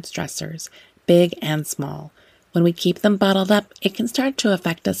around different stressors, big and small. When we keep them bottled up, it can start to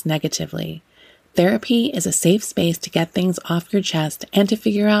affect us negatively. Therapy is a safe space to get things off your chest and to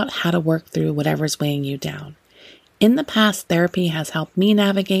figure out how to work through whatever's weighing you down. In the past, therapy has helped me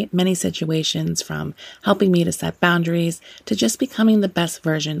navigate many situations, from helping me to set boundaries to just becoming the best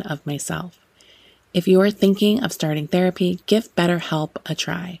version of myself. If you are thinking of starting therapy, give BetterHelp a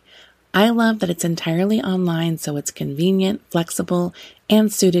try. I love that it's entirely online, so it's convenient, flexible,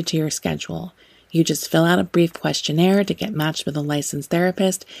 and suited to your schedule. You just fill out a brief questionnaire to get matched with a licensed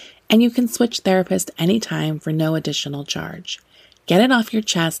therapist, and you can switch therapists anytime for no additional charge. Get it off your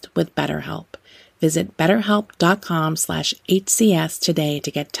chest with BetterHelp. Visit BetterHelp.com/HCS today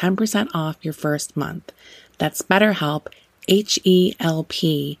to get 10% off your first month. That's BetterHelp,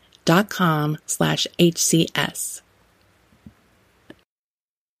 HELP.com/HCS.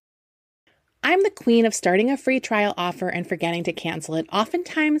 I'm the queen of starting a free trial offer and forgetting to cancel it,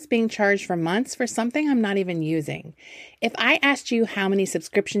 oftentimes being charged for months for something I'm not even using. If I asked you how many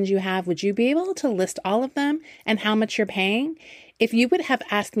subscriptions you have, would you be able to list all of them and how much you're paying? If you would have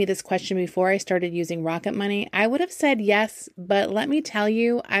asked me this question before I started using Rocket Money, I would have said yes, but let me tell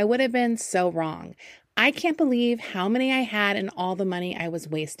you, I would have been so wrong. I can't believe how many I had and all the money I was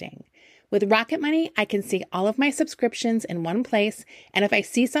wasting. With Rocket Money, I can see all of my subscriptions in one place, and if I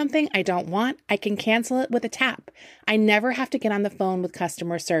see something I don't want, I can cancel it with a tap. I never have to get on the phone with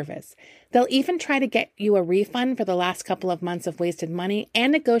customer service. They'll even try to get you a refund for the last couple of months of wasted money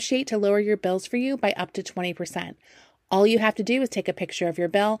and negotiate to lower your bills for you by up to 20%. All you have to do is take a picture of your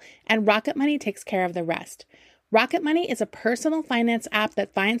bill, and Rocket Money takes care of the rest. Rocket Money is a personal finance app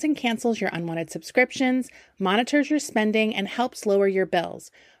that finds and cancels your unwanted subscriptions, monitors your spending, and helps lower your bills.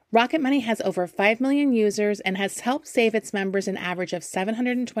 Rocket Money has over 5 million users and has helped save its members an average of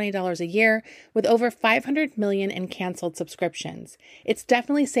 $720 a year, with over 500 million in canceled subscriptions. It's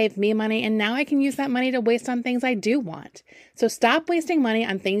definitely saved me money, and now I can use that money to waste on things I do want. So stop wasting money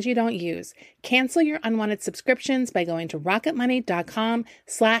on things you don't use. Cancel your unwanted subscriptions by going to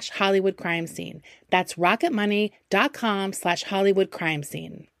rocketmoney.com/Hollywood crime scene. That's rocketmoney.com/Hollywood crime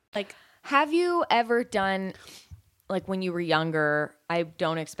scene. Have you ever done, like when you were younger, I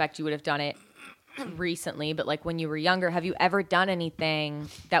don't expect you would have done it recently, but like when you were younger, have you ever done anything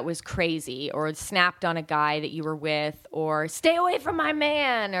that was crazy, or snapped on a guy that you were with, or stay away from my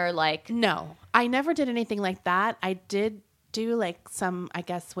man, or like... No, I never did anything like that. I did do like some, I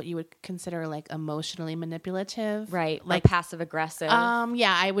guess what you would consider like emotionally manipulative. Right, like passive aggressive.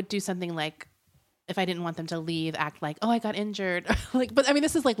 Yeah, I would do something like, if I didn't want them to leave, act like, oh, I got injured. But I mean,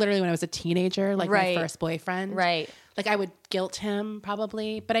 this is like literally when I was a teenager, like my first boyfriend. Right. Like I would guilt him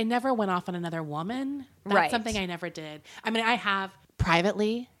probably, but I never went off on another woman. That's something I never did. I mean, I have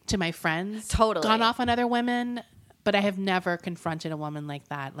privately to my friends gone off on other women, but I have never confronted a woman like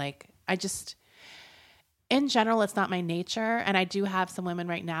that. Like I just, in general, it's not my nature. And I do have some women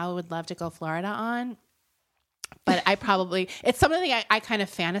right now who would love to go Florida on. But I probably, it's something I kind of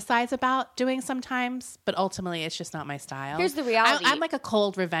fantasize about doing sometimes, but ultimately it's just not my style. Here's the reality. I'm like a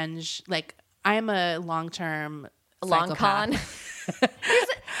cold revenge. Like I'm a long-term long con.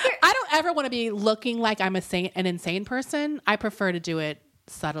 I don't ever want to be looking like I'm an insane person. I prefer to do it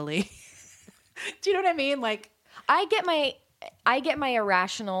subtly. Do you know what I mean? Like I get my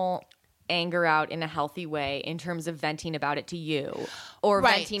irrational anger out in a healthy way in terms of venting about it to you, or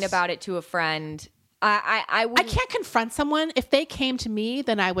venting about it to a friend. I can't confront someone. If they came to me,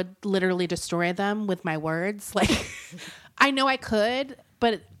 then I would literally destroy them with my words. Like, I know I could,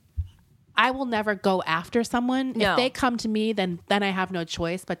 but I will never go after someone. No. If they come to me, then I have no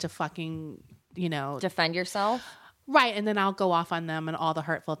choice but to fucking, defend yourself. Right. And then I'll go off on them and all the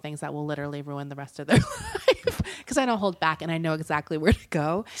hurtful things that will literally ruin the rest of their life. Because I don't hold back and I know exactly where to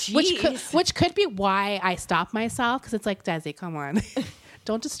go. Which could be why I stop myself. Because it's like, Desi, come on.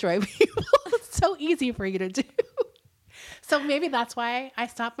 Don't destroy people. It's so easy for you to do. So maybe that's why I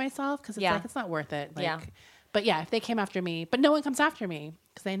stop myself, because it's like, it's not worth it. Like, but yeah, if they came after me, but no one comes after me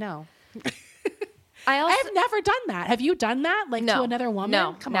because they know. I've never done that. Have you done that? Like to another woman?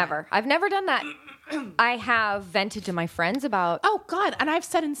 No, never. I've never done that. I have vented to my friends about. Oh God. And I've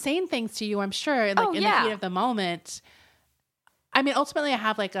said insane things to you, I'm sure. In the heat of the moment. I mean, ultimately I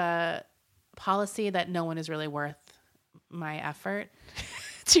have like a policy that no one is really worth my effort.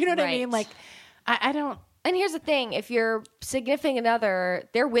 Do you know what I mean? Like, I don't. And here's the thing: if your significant other,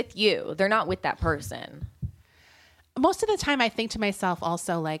 they're with you, they're not with that person. Most of the time, I think to myself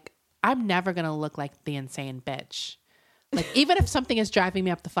also, like, I'm never gonna look like the insane bitch. Like, even if something is driving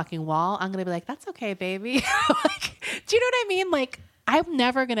me up the fucking wall, I'm gonna be like, "That's okay, baby." Like, do you know what I mean? Like, I'm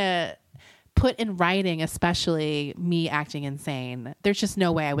never gonna put in writing, especially me acting insane. There's just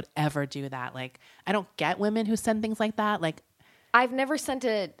no way I would ever do that. Like, I don't get women who send things like that. Like, I've never sent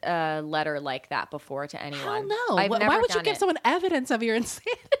a letter like that before to anyone. hell no. Why would you give someone evidence of your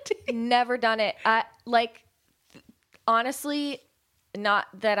insanity? Never done it. Honestly, not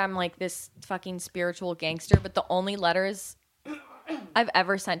that I'm like this fucking spiritual gangster, but the only letters I've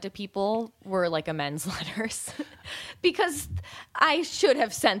ever sent to people were like amends letters because I should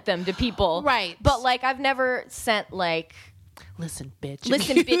have sent them to people. Right. But like, I've never sent like, listen,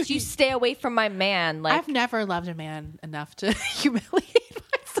 bitch, you stay away from my man. Like, I've never loved a man enough to humiliate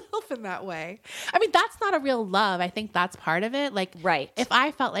myself in that way. I mean, that's not a real love. I think that's part of it. Like, right. If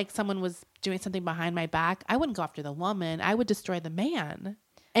I felt like someone was doing something behind my back, I wouldn't go after the woman. I would destroy the man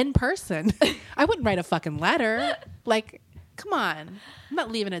in person. I wouldn't write a fucking letter. Like, come on. I'm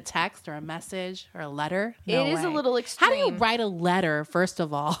not leaving a text or a message or a letter. No it is way. a little extreme. How do you write a letter, first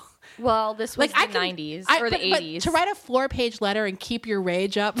of all? Well, this was Like, the 90s or the 80s. But to write a 4-page letter and keep your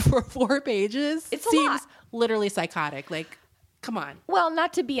rage up for 4 pages It's a seems lot. literally psychotic. Like, come on. Well,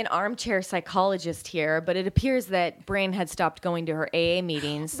 not to be an armchair psychologist here, but it appears that Brynn had stopped going to her AA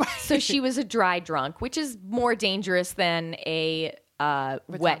meetings. Right. So she was a dry drunk, which is more dangerous than a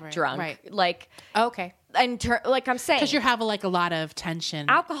wet drunk. Right. Like, okay. Like I'm saying. Because you have a lot of tension.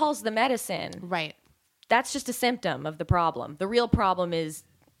 Alcohol's the medicine. Right. That's just a symptom of the problem. The real problem is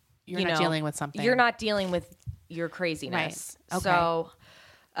you're not dealing with something. You're not dealing with your craziness. Right. Okay. So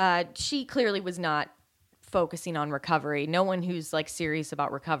she clearly was not focusing on recovery. No one who's like serious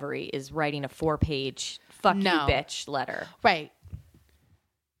about recovery is writing a 4-page fuck you bitch letter. Right.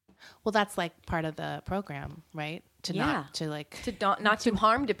 Well, that's like part of the program, right? Not to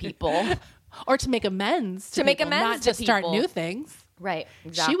harm to people. Or to make amends to people, not to start new things. Right.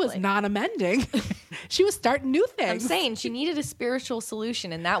 Exactly. She was not amending. She was starting new things. I'm saying she needed a spiritual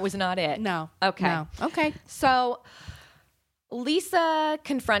solution, and that was not it. No. Okay. No. Okay. So Lisa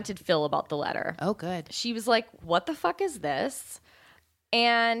confronted Phil about the letter. Oh, good. She was like, what the fuck is this?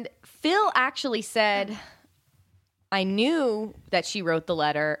 And Phil actually said, I knew that she wrote the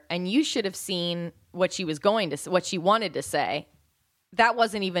letter, and you should have seen what she wanted to say. That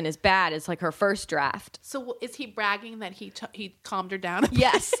wasn't even as bad as like her first draft. So is he bragging that he calmed her down?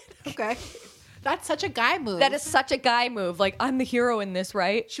 Yes. Okay. That's such a guy move. That is such a guy move. Like, I'm the hero in this,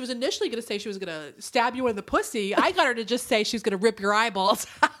 right? She was initially going to say she was going to stab you in the pussy. I got her to just say she was going to rip your eyeballs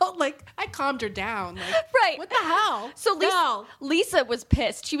out. Like, I calmed her down. Like, right. What the hell? So Lisa was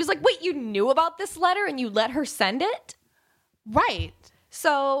pissed. She was like, wait, you knew about this letter and you let her send it? Right.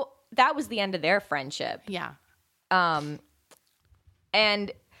 So that was the end of their friendship. Yeah.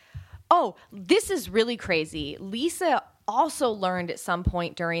 And, this is really crazy. Lisa also learned at some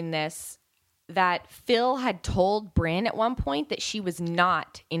point during this that Phil had told Brynn at one point that she was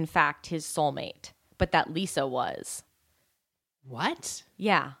not, in fact, his soulmate, but that Lisa was. What?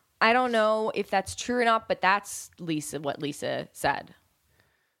 Yeah. I don't know if that's true or not, but that's what Lisa said.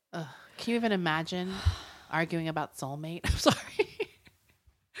 Can you even imagine arguing about soulmate? I'm sorry.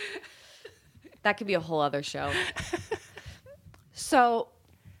 That could be a whole other show. So,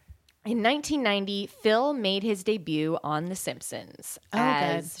 in 1990, Phil made his debut on The Simpsons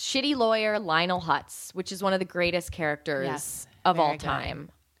as shitty lawyer Lionel Hutz, which is one of the greatest characters of all time.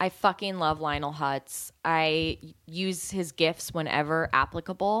 Good. I fucking love Lionel Hutz. I use his gifs whenever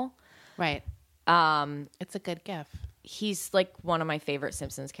applicable. Right. It's a good gif. He's like one of my favorite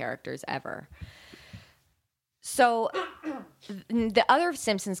Simpsons characters ever. So the other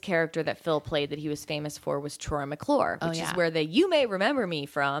Simpsons character that Phil played that he was famous for was Troy McClure, which is where the You May Remember Me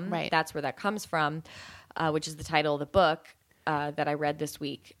from. Right. That's where that comes from, which is the title of the book that I read this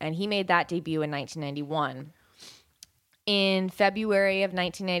week. And he made that debut in 1991. In February of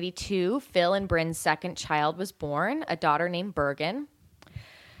 1992, Phil and Brynn's second child was born, a daughter named Bergen.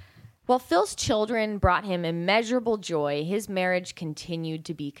 While Phil's children brought him immeasurable joy, his marriage continued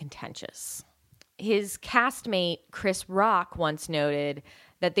to be contentious. His castmate, Chris Rock, once noted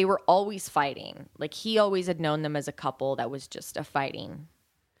that they were always fighting. Like, he always had known them as a couple that was just a fighting,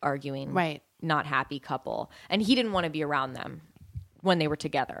 arguing, not happy couple. And he didn't want to be around them when they were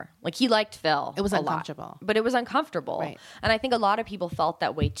together. Like, he liked Phil. It was uncomfortable. But it was uncomfortable. Right. And I think a lot of people felt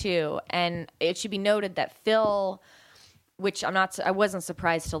that way too. And it should be noted that Phil, which I wasn't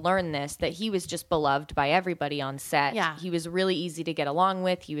surprised to learn this, that he was just beloved by everybody on set. Yeah. He was really easy to get along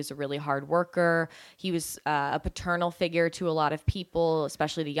with. He was a really hard worker. He was a paternal figure to a lot of people,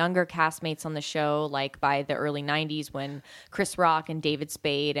 especially the younger castmates on the show. Like by the early 90s when Chris Rock and David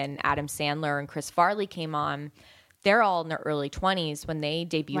Spade and Adam Sandler and Chris Farley came on, they're all in their early 20s when they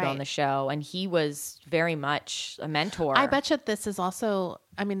debuted on the show. And he was very much a mentor. I bet you this is also,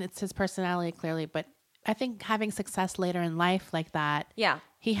 I mean, it's his personality clearly, but I think having success later in life like that,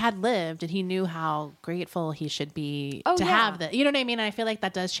 he had lived and he knew how grateful he should be to have that. You know what I mean? And I feel like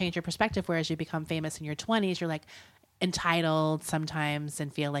that does change your perspective. Whereas you become famous in your 20s, you're like entitled sometimes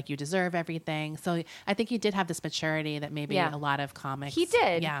and feel like you deserve everything. So I think he did have this maturity that maybe a lot of comics. He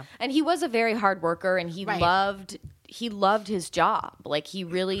did. Yeah. And he was a very hard worker, and he loved his job. Like he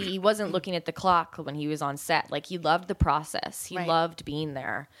wasn't looking at the clock when he was on set. Like he loved the process. He loved being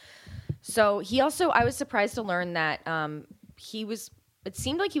there. So I was surprised to learn that it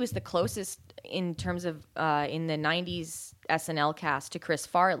seemed like he was the closest in terms of in the 90s SNL cast to Chris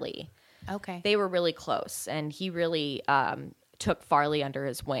Farley. Okay. They were really close, and he really took Farley under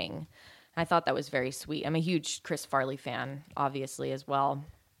his wing. I thought that was very sweet. I'm a huge Chris Farley fan, obviously, as well.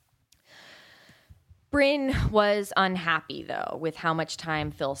 Bryn was unhappy, though, with how much time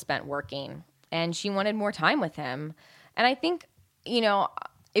Phil spent working, and she wanted more time with him. And I think,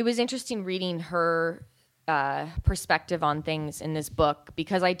 it was interesting reading her perspective on things in this book,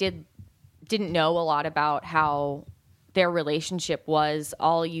 because I didn't know a lot about how their relationship was.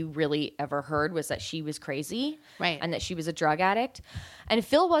 All you really ever heard was that she was crazy, right, and that she was a drug addict. And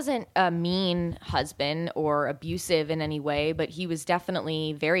Phil wasn't a mean husband or abusive in any way, but he was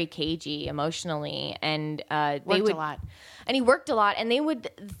definitely very cagey emotionally, and worked a lot. And he worked a lot. And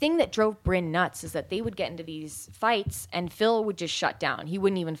the thing that drove Bryn nuts is that they would get into these fights, and Phil would just shut down. He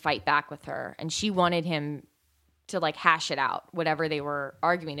wouldn't even fight back with her, and she wanted him to like hash it out, whatever they were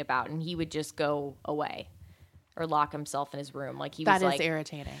arguing about, and he would just go away or lock himself in his room. Like he was like... That is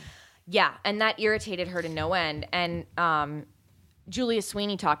irritating. Yeah, and that irritated her to no end. And Julia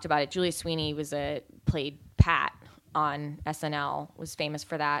Sweeney talked about it. Julia Sweeney played Pat on SNL, was famous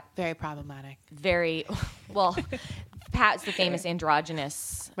for that. Very problematic. Very... Well, Pat's the famous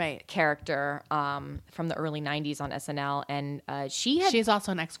androgynous character from the early 90s on SNL. And she's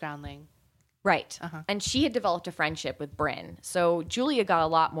also an ex-groundling. Right. And she had developed a friendship with Bryn. So Julia got a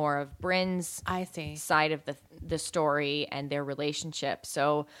lot more of Bryn's side of the story and their relationship.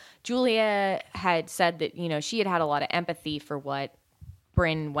 So Julia had said that, she had a lot of empathy for what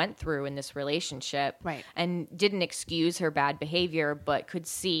Bryn went through in this relationship. Right. And didn't excuse her bad behavior, but could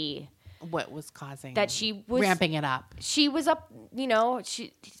see what was causing that she was ramping it up. She was up,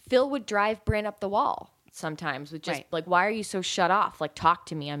 Phil would drive Bryn up the wall sometimes with just like, why are you so shut off? Like, talk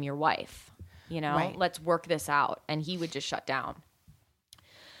to me. I'm your wife. Let's work this out. And he would just shut down.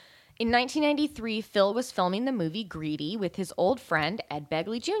 In 1993, Phil was filming the movie Greedy with his old friend, Ed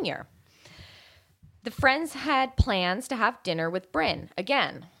Begley Jr. The friends had plans to have dinner with Bryn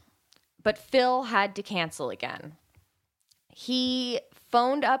again, but Phil had to cancel again. He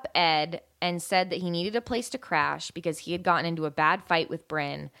phoned up Ed and said that he needed a place to crash because he had gotten into a bad fight with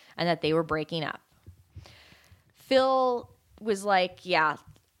Bryn and that they were breaking up. Phil was like, yeah,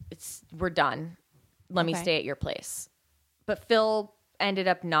 we're done. Let me stay at your place. But Phil ended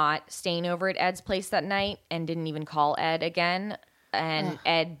up not staying over at Ed's place that night and didn't even call Ed again. And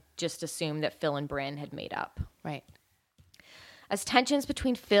Ed just assumed that Phil and Bryn had made up. Right. As tensions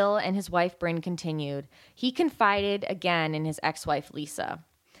between Phil and his wife Bryn continued, he confided again in his ex-wife Lisa.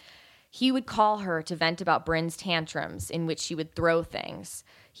 He would call her to vent about Bryn's tantrums in which she would throw things.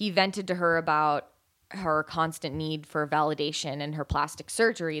 He vented to her about her constant need for validation and her plastic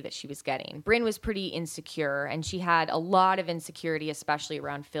surgery that she was getting. Bryn was pretty insecure, and she had a lot of insecurity, especially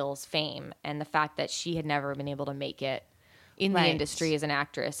around Phil's fame and the fact that she had never been able to make it in the industry as an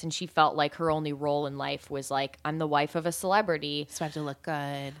actress. And she felt like her only role in life was like, I'm the wife of a celebrity. So I have to look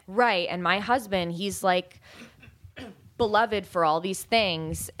good. Right. And my husband, he's like beloved for all these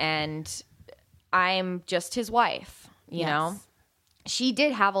things, and I'm just his wife, you know? She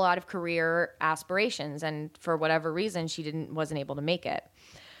did have a lot of career aspirations, and for whatever reason, she wasn't able to make it.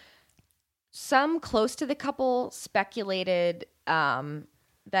 Some close to the couple speculated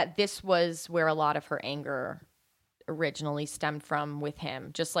that this was where a lot of her anger originally stemmed from with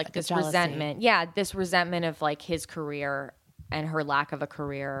him, just like this resentment. Yeah, this resentment of like his career and her lack of a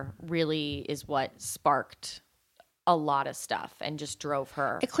career really is what sparked a lot of stuff and just drove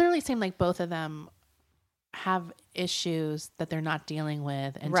her. It clearly seemed like both of them have issues that they're not dealing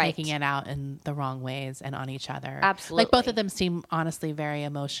with and taking it out in the wrong ways and on each other. Absolutely. Like both of them seem honestly very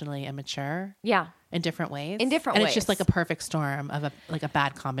emotionally immature. Yeah. In different ways. In different ways. ways. And it's just like a perfect storm of a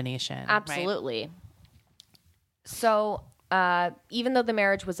bad combination. Absolutely. Right? So even though the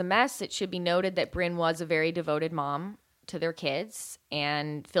marriage was a mess, it should be noted that Bryn was a very devoted mom to their kids,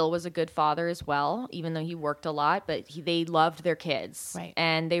 and Phil was a good father as well, even though he worked a lot, but they loved their kids. Right.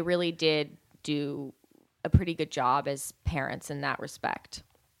 And they really did do a pretty good job as parents in that respect.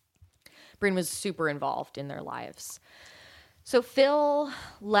 Bryn was super involved in their lives. So Phil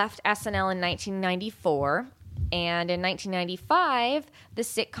left SNL in 1994, and in 1995, the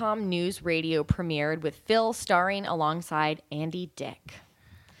sitcom News Radio premiered with Phil starring alongside Andy Dick.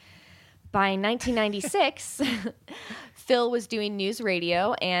 By 1996, Phil was doing News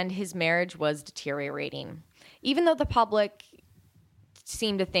Radio, and his marriage was deteriorating. Even though the public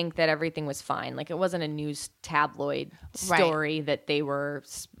seemed to think that everything was fine, like it wasn't a news tabloid story that they were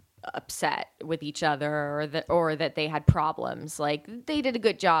upset with each other or that they had problems. Like they did a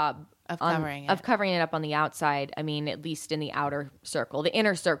good job of covering it up on the outside. I mean, at least in the outer circle. The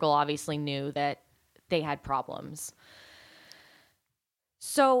inner circle obviously knew that they had problems.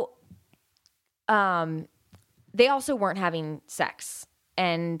 So they also weren't having sex,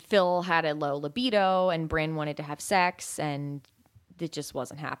 and Phil had a low libido, and Brynn wanted to have sex, and it just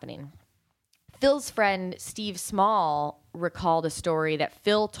wasn't happening. Phil's friend Steve Small recalled a story that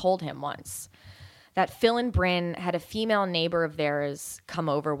Phil told him once, that Phil and Brynn had a female neighbor of theirs come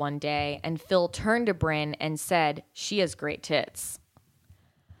over one day, and Phil turned to Brynn and said, "She has great tits."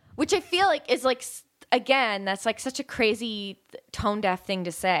 Which I feel like is like, again, that's like such a crazy tone-deaf thing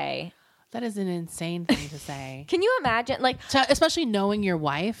to say. That is an insane thing to say. Can you imagine? Like, so, especially knowing your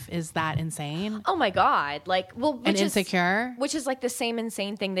wife, is that insane? Oh my God. Like, well, and insecure? Which is like the same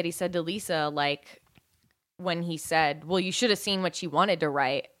insane thing that he said to Lisa, like when he said, well, you should have seen what she wanted to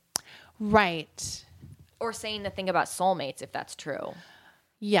write. Right. Or saying the thing about soulmates, if that's true.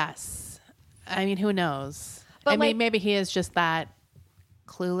 Yes. I mean, who knows? But I mean, maybe he is just that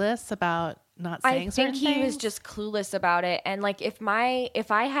clueless about not saying certain things. I think he was just clueless about it. And like, if I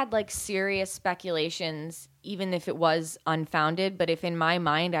had like serious speculations, even if it was unfounded, but if in my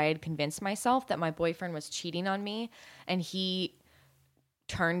mind I had convinced myself that my boyfriend was cheating on me and he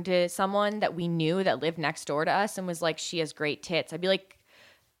turned to someone that we knew that lived next door to us and was like, "She has great tits," I'd be like,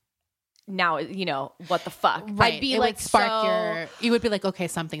 now, you know, what the fuck? Right. I'd be it like, would spark you would be like, okay,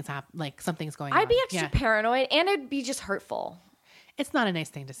 something's going on. I'd be extra paranoid, and it'd be just hurtful. It's not a nice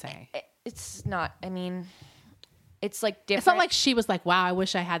thing to say. It's not, I mean, it's like different. It's not like she was like, "Wow, I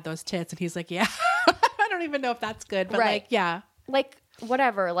wish I had those tits." And he's like, "Yeah." I don't even know if that's good, but like, yeah. Like,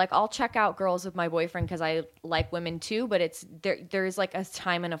 whatever. Like, I'll check out girls with my boyfriend because I like women too, but it's there's like a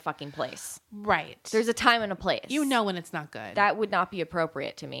time and a fucking place. Right. There's a time and a place. You know when it's not good. That would not be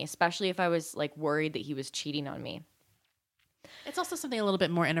appropriate to me, especially if I was like worried that he was cheating on me. It's also something a little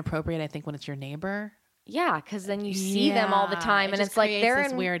bit more inappropriate, I think, when it's your neighbor. Yeah, because then you see them all the time, and it's like they're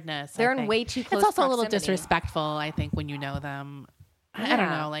in weirdness. They're in way too close. It's also proximity. a little disrespectful, I think, when you know them. I don't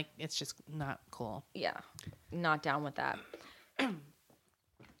know, like it's just not cool. Yeah, not down with that.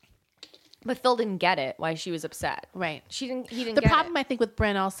 But Phil didn't get it. Why she was upset? Right. He didn't. The get problem it. I think with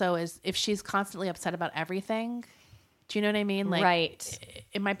Brynn also is if she's constantly upset about everything. Do you know what I mean? Like, right.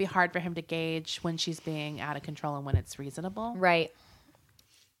 It might be hard for him to gauge when she's being out of control and when it's reasonable. Right.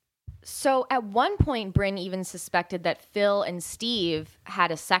 So at one point, Brynn even suspected that Phil and Steve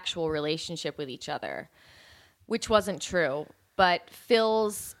had a sexual relationship with each other, which wasn't true. But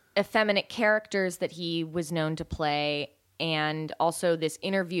Phil's effeminate characters that he was known to play, and also this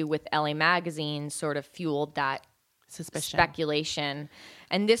interview with LA Magazine sort of fueled that suspicion, speculation.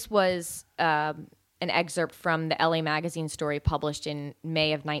 And this was an excerpt from the LA Magazine story published in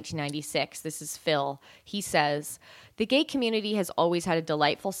May of 1996. This is Phil. He says, "The gay community has always had a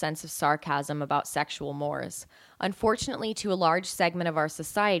delightful sense of sarcasm about sexual mores. Unfortunately, to a large segment of our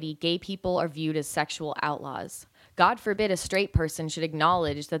society, gay people are viewed as sexual outlaws. God forbid a straight person should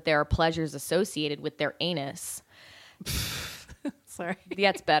acknowledge that there are pleasures associated with their anus." Sorry.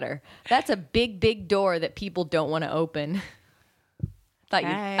 That's better. That's a big, big door that people don't want to open.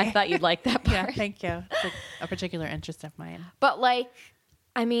 I thought you'd like that part. Yeah, thank you. It's like a particular interest of mine. But like,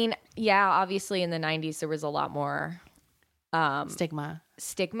 I mean, yeah, obviously in the 90s there was a lot more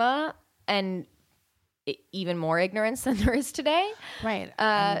stigma and even more ignorance than there is today. Right.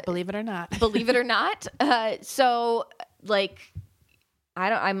 Believe it or not. So like,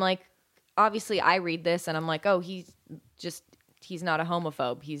 I'm like, obviously I read this and I'm like, oh, he's not a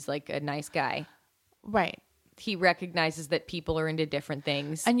homophobe. He's like a nice guy. Right. He recognizes that people are into different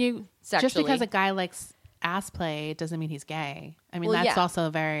things. And you, sexually. Just because a guy likes ass play doesn't mean he's gay. I mean, that's also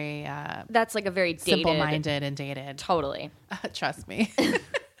very, that's like a very dated, simple-minded and dated. Totally. Trust me.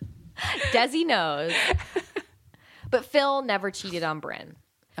 Desi knows. But Phil never cheated on Brynn.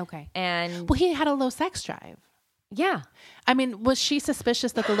 Okay. And well, he had a low sex drive. Yeah. I mean, was she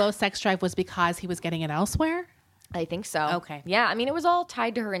suspicious that the low sex drive was because he was getting it elsewhere? I think so. Okay. Yeah. I mean, it was all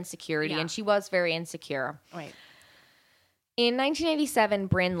tied to her insecurity, and she was very insecure. Right. In 1987,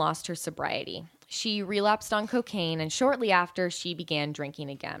 Brynn lost her sobriety. She relapsed on cocaine, and shortly after, she began drinking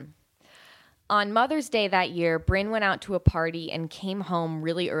again. On Mother's Day that year, Bryn went out to a party and came home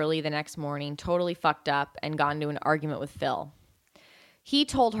really early the next morning, totally fucked up, and got into an argument with Phil. He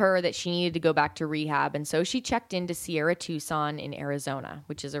told her that she needed to go back to rehab, and so she checked into Sierra Tucson in Arizona,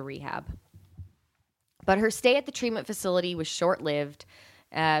 which is a rehab. But her stay at the treatment facility was short-lived.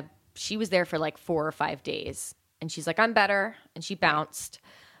 She was there for like 4 or 5 days, and she's like, I'm better, and she bounced.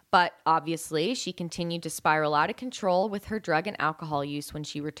 But obviously, she continued to spiral out of control with her drug and alcohol use when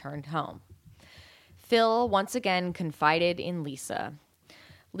she returned home. Phil once again confided in Lisa.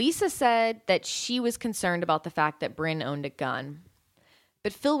 Lisa said that she was concerned about the fact that Bryn owned a gun,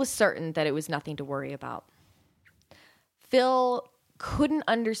 but Phil was certain that it was nothing to worry about. Phil couldn't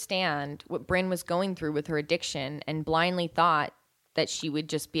understand what Bryn was going through with her addiction and blindly thought that she would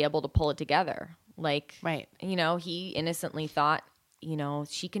just be able to pull it together. Like, right. You know, he innocently thought, you know,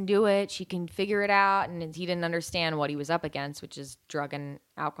 she can do it, she can figure it out, and he didn't understand what he was up against, which is drug and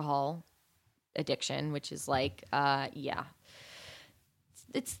alcohol addiction, which is like,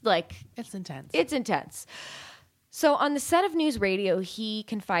 it's like... It's intense. It's intense. So on the set of News Radio, he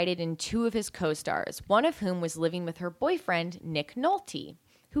confided in 2 of his co-stars, one of whom was living with her boyfriend, Nick Nolte,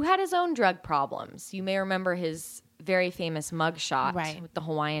 who had his own drug problems. You may remember his very famous mugshot with the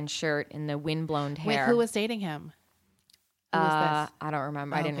Hawaiian shirt and the wind-blown hair. Wait, who was dating him? Who was this? I don't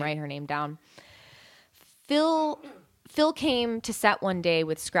remember. I didn't write her name down. Phil came to set one day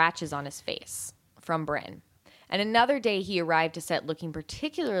with scratches on his face from Bryn. And another day he arrived to set looking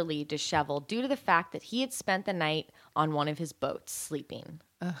particularly disheveled due to the fact that he had spent the night on one of his boats sleeping.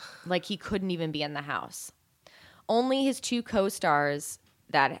 Ugh. Like he couldn't even be in the house. Only his 2 co-stars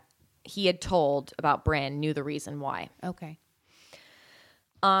that he had told about Bryn knew the reason why. Okay.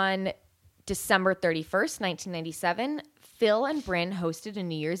 On December 31st, 1997, Phil and Bryn hosted a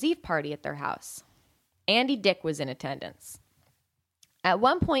New Year's Eve party at their house. Andy Dick was in attendance. At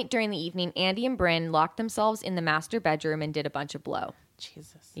one point during the evening, Andy and Bryn locked themselves in the master bedroom and did a bunch of blow.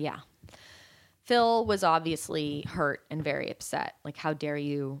 Jesus. Yeah. Phil was obviously hurt and very upset. Like, how dare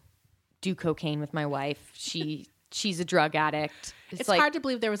you do cocaine with my wife? She's a drug addict. It's like, hard to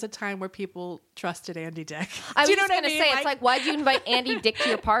believe there was a time where people trusted Andy Dick. I was just going to say, it's like, why'd you invite Andy Dick to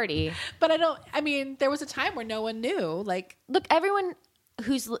your party? But there was a time where no one knew. Like, look, everyone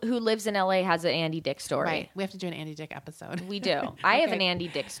who lives in LA has an Andy Dick story. Right. We have to do an Andy Dick episode. We do. I have an Andy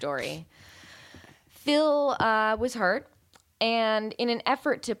Dick story. Phil was hurt, and in an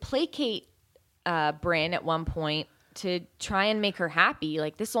effort to placate Bryn at one point, to try and make her happy,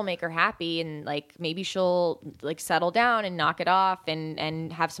 like this will make her happy, and like maybe she'll like settle down and knock it off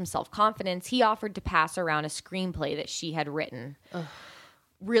and have some self-confidence, he offered to pass around a screenplay that she had written.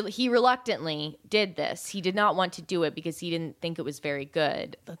 He reluctantly did this. He did not want to do it because he didn't think it was very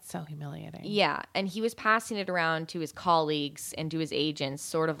good. That's so humiliating. Yeah, and he was passing it around to his colleagues and to his agents,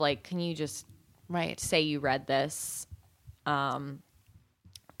 sort of like, can you just say you read this? And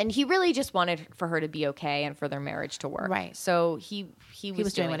he really just wanted for her to be okay and for their marriage to work. Right. So he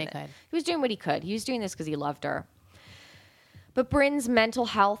was doing what he could. He was doing what he could. He was doing this because he loved her. But Bryn's mental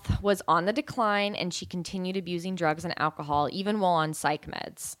health was on the decline, and she continued abusing drugs and alcohol, even while on psych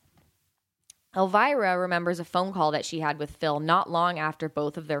meds. Elvira remembers a phone call that she had with Phil not long after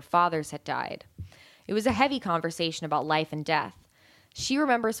both of their fathers had died. It was a heavy conversation about life and death. She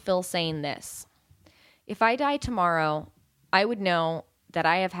remembers Phil saying this: "If I die tomorrow, I would know that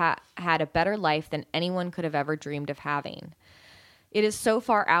I have had a better life than anyone could have ever dreamed of having. It has so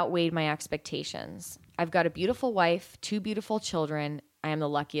far outweighed my expectations. I've got a beautiful wife, 2 beautiful children. I am the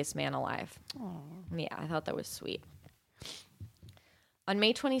luckiest man alive." Aww. Yeah, I thought that was sweet. On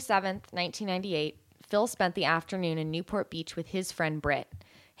May 27th, 1998, Phil spent the afternoon in Newport Beach with his friend Britt,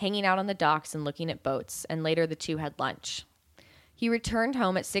 hanging out on the docks and looking at boats, and later the 2 had lunch. He returned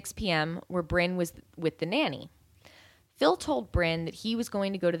home at 6 p.m., where Bryn was with the nanny. Phil told Bryn that he was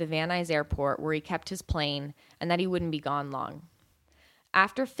going to go to the Van Nuys airport where he kept his plane and that he wouldn't be gone long.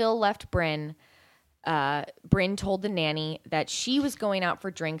 After Phil left Bryn, Bryn told the nanny that she was going out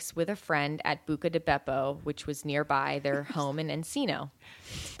for drinks with a friend at Buca de Beppo, which was nearby their home in Encino.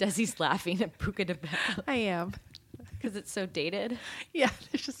 Desi's laughing at Buca de Beppo. I am. Because it's so dated. Yeah,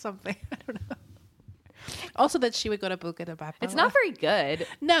 there's just something. I don't know. Also, that she would go to Buca de Beppo. It's not very good.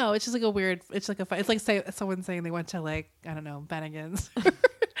 No, it's just like a weird. It's like it's like someone saying they went to like, I don't know, Bennigan's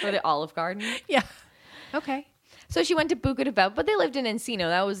or the Olive Garden. Yeah. Okay. So she went to Buca de Beppo, but they lived in Encino.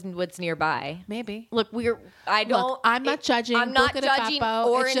 That was what's nearby. Maybe. Look, I'm not judging. I'm not Buca de judging Beppo.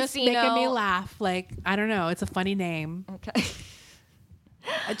 or It's just Encino. making me laugh. Like, I don't know. It's a funny name. Okay.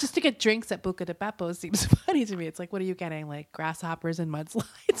 Just to get drinks at Buca de Beppo seems funny to me. It's like, what are you getting? Like grasshoppers and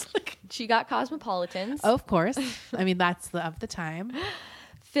mudslides? Like, she got Cosmopolitans. of course. I mean, that's of the time.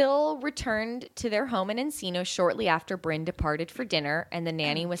 Phil returned to their home in Encino shortly after Bryn departed for dinner, and the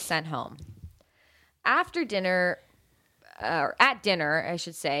nanny was sent home. After dinner, or at dinner, I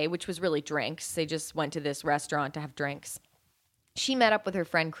should say, which was really drinks. They just went to this restaurant to have drinks. She met up with her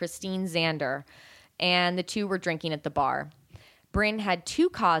friend Christine Zander, and the two were drinking at the bar. Bryn had 2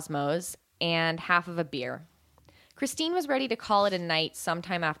 Cosmos and half of a beer. Christine was ready to call it a night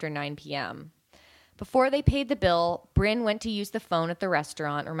sometime after 9 p.m. Before they paid the bill, Bryn went to use the phone at the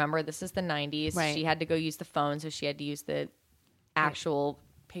restaurant. Remember, this is the 90s. Right. She had to go use the phone, so she had to use the actual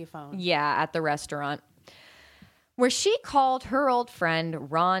payphone. Yeah, at the restaurant, where she called her old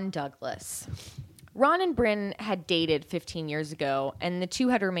friend Ron Douglas. Ron and Bryn had dated 15 years ago, and the two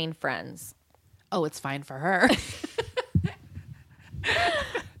had remained friends. Oh, it's fine for her.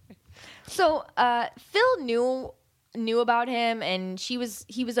 So Phil knew about him, and he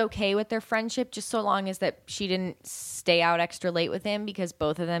was okay with their friendship, just so long as that she didn't stay out extra late with him, because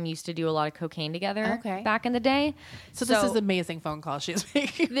both of them used to do a lot of cocaine together back in the day. So this is an amazing phone call she's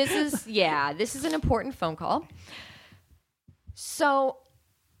making. This is an important phone call. So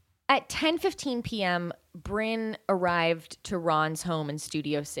at 10:15 p.m., Bryn arrived to Ron's home in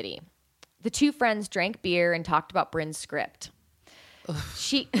Studio City. The two friends drank beer and talked about Bryn's script.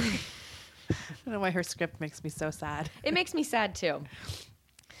 She I don't know why her script makes me so sad. It makes me sad too.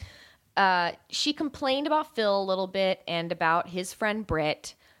 She complained about Phil a little bit and about his friend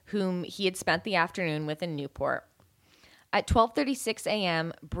Britt, whom he had spent the afternoon with in Newport. At 12:36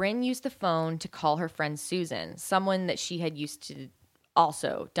 a.m., Bryn used the phone to call her friend Susan, someone that she had used to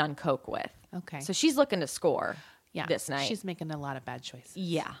also done coke with. Okay. So she's looking to score this night. She's making a lot of bad choices.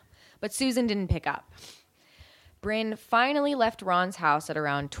 Yeah. But Susan didn't pick up. Bryn finally left Ron's house at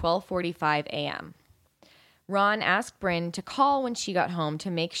around 12:45 a.m. Ron asked Bryn to call when she got home to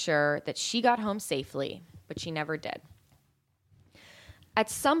make sure that she got home safely, but she never did. At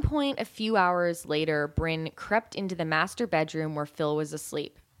some point a few hours later, Bryn crept into the master bedroom where Phil was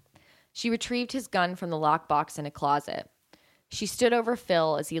asleep. She retrieved his gun from the lockbox in a closet. She stood over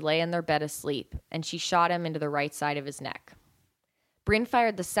Phil as he lay in their bed asleep, and she shot him into the right side of his neck. Bryn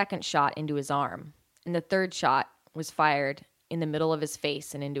fired the second shot into his arm, and the third shot was fired in the middle of his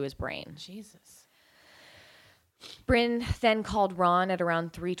face and into his brain. Jesus. Bryn then called Ron at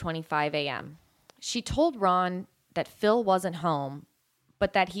around 3:25 a.m. She told Ron that Phil wasn't home,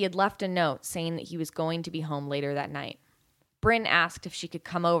 but that he had left a note saying that he was going to be home later that night. Bryn asked if she could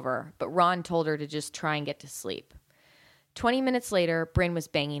come over, but Ron told her to just try and get to sleep. 20 minutes later, Bryn was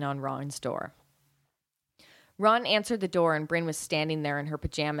banging on Ron's door. Ron answered the door, and Bryn was standing there in her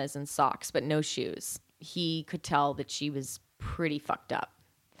pajamas and socks, but no shoes. He could tell that she was pretty fucked up.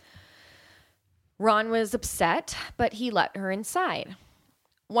 Ron was upset, but he let her inside.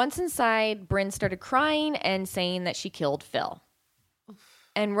 Once inside, Bryn started crying and saying that she killed Phil.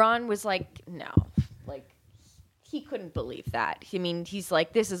 And Ron was like, no. Like, he couldn't believe that. I mean, he's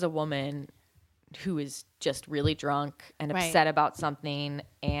like, this is a woman who is just really drunk and upset about something,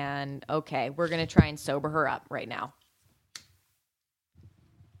 and okay, we're going to try and sober her up right now.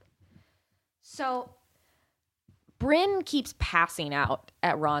 So Bryn keeps passing out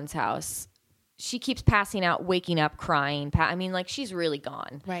at Ron's house. She keeps passing out, waking up, crying. I mean, like, she's really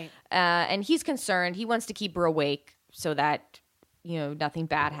gone. Right. And he's concerned. He wants to keep her awake so that, you know, nothing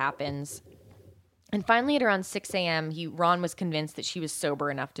bad happens. And finally, at around 6 a.m., Ron was convinced that she was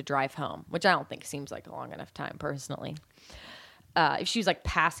sober enough to drive home, which I don't think seems like a long enough time, personally. If she was, like,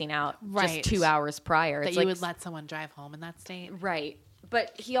 passing out just 2 hours prior. That you would let someone drive home in that state. Right.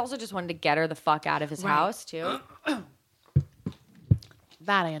 But he also just wanted to get her the fuck out of his house, too.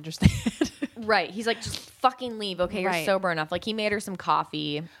 That I understand. Right. He's like, just fucking leave. Okay, you're sober enough. Like, he made her some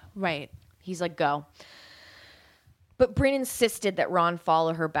coffee. Right. He's like, go. But Bryn insisted that Ron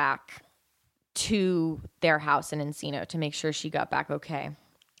follow her back to their house in Encino to make sure she got back okay.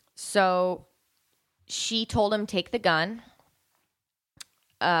 So she told him, take the gun.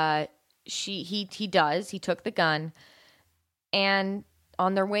 He does. He took the gun. And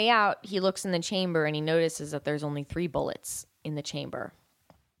on their way out, he looks in the chamber and he notices that there's only 3 bullets in the chamber.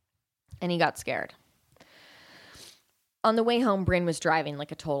 And he got scared. On the way home, Bryn was driving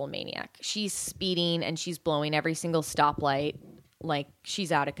like a total maniac. She's speeding and she's blowing every single stoplight. Like,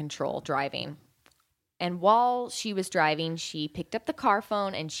 she's out of control driving. And while she was driving, she picked up the car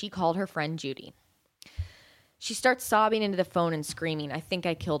phone and she called her friend Judy. She starts sobbing into the phone and screaming, I think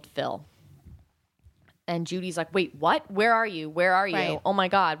I killed Phil. And Judy's like, wait, what? Where are you? Where are you? Right. Oh my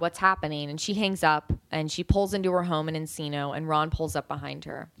God, what's happening? And she hangs up and she pulls into her home in Encino, and Ron pulls up behind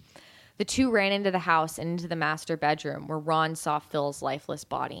her. The two ran into the house and into the master bedroom where Ron saw Phil's lifeless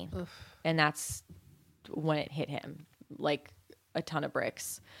body. Oof. And that's when it hit him. Like, a ton of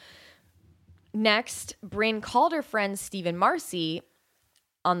bricks. Next, Bryn called her friend Stephen Marcy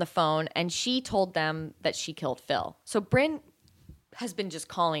on the phone, and she told them that she killed Phil. So Bryn has been just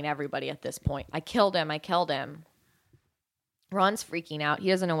calling everybody at this point. I killed him. Ron's freaking out. He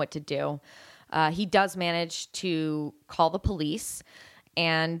doesn't know what to do. He does manage to call the police,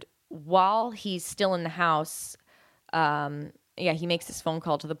 and while he's still in the house, he makes this phone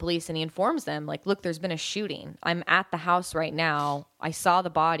call to the police, and he informs them, like, look, there's been a shooting. I'm at the house right now. I saw the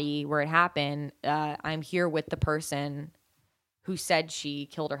body where it happened. I'm here with the person who said she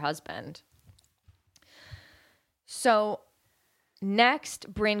killed her husband. So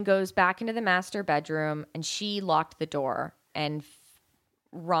next, Bryn goes back into the master bedroom, and she locked the door, and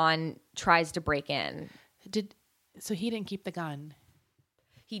Ron tries to break in. So he didn't keep the gun?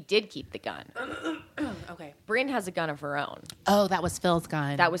 He did keep the gun. Okay. Bryn has a gun of her own. Oh, that was Phil's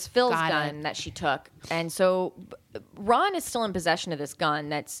gun. That was Phil's gun that she took. And so Ron is still in possession of this gun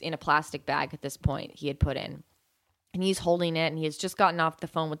that's in a plastic bag at this point he had put in. And he's holding it, and he has just gotten off the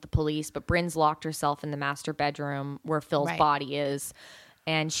phone with the police, but Bryn's locked herself in the master bedroom where Phil's body is.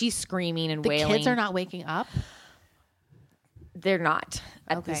 And she's screaming and wailing. The kids are not waking up? They're not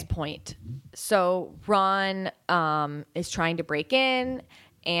at this point. So Ron is trying to break in.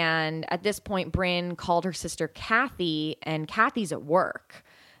 And at this point, Bryn called her sister Kathy, and Kathy's at work.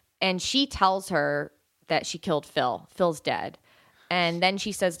 And she tells her that she killed Phil. Phil's dead. And then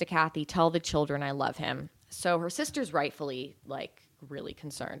she says to Kathy, tell the children I love him. So her sister's rightfully, like, really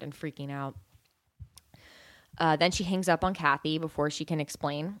concerned and freaking out. Then she hangs up on Kathy before she can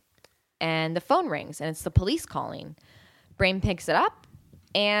explain. And the phone rings, and it's the police calling. Bryn picks it up,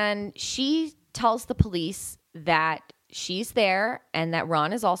 and she tells the police that she's there and that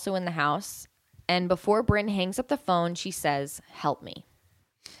Ron is also in the house. And before Bryn hangs up the phone, she says, help me.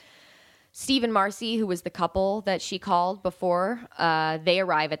 Stephen Marcy, who was the couple that she called before, they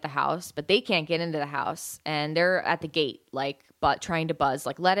arrive at the house, but they can't get into the house. And they're at the gate, like, but trying to buzz,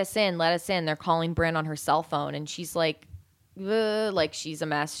 like, let us in, let us in. They're calling Bryn on her cell phone, and she's like she's a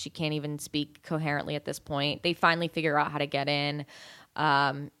mess. She can't even speak coherently at this point. They finally figure out how to get in.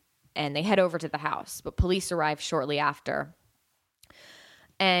 And they head over to the house, but police arrive shortly after.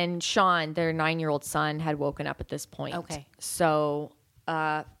 And Sean, their 9-year-old son, had woken up at this point. Okay. So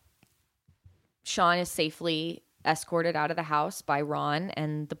Sean is safely escorted out of the house by Ron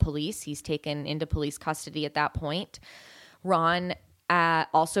and the police. He's taken into police custody at that point. Ron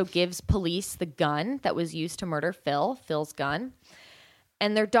also gives police the gun that was used to murder Phil's gun.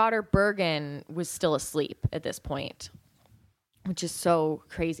 And their daughter, Bergen, was still asleep at this point, which is so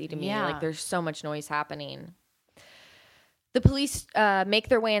crazy to me. Yeah. Like, there's so much noise happening. The police make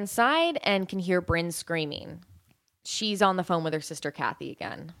their way inside and can hear Bryn screaming. She's on the phone with her sister Kathy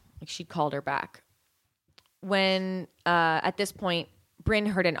again. Like, she'd called her back. When, at this point, Bryn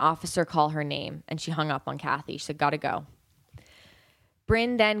heard an officer call her name, and she hung up on Kathy. She said, gotta go.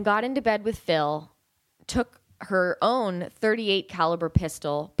 Bryn then got into bed with Phil, took her own .38 caliber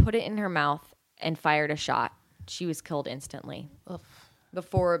pistol, put it in her mouth, and fired a shot. She was killed instantly. Oof.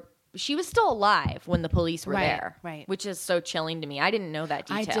 Before she was still alive when the police were there, right. Which is so chilling to me. I didn't know that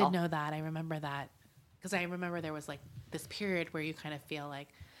detail. I did know that. I remember that because I remember there was like this period where you kind of feel like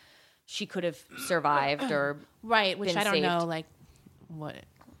she could have survived or which been I don't saved. know, like what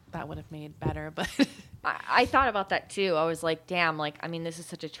that would have made better, but I thought about that too. I was like, damn, like, I mean, this is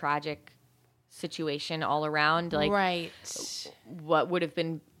such a tragic situation all around. Like, right. What would have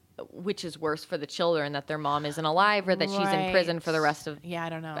been, which is worse for the children, that their mom isn't alive or that she's in prison for the rest of, I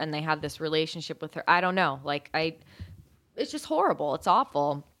don't know. And they have this relationship with her. I don't know. Like, it's just horrible. It's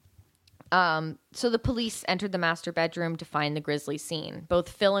awful. So the police entered the master bedroom to find the grisly scene. Both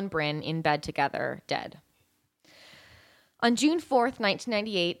Phil and Bryn in bed together, dead. On June 4th,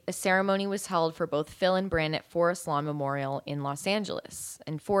 1998, a ceremony was held for both Phil and Bryn at Forest Lawn Memorial in Los Angeles.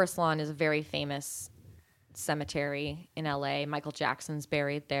 And Forest Lawn is a very famous cemetery in LA. Michael Jackson's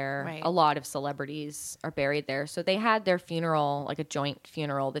buried there. Right. A lot of celebrities are buried there. So they had their funeral, like a joint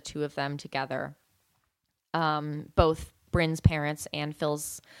funeral, the two of them together. Both Bryn's parents and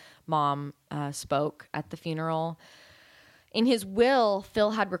Phil's mom spoke at the funeral. In his will,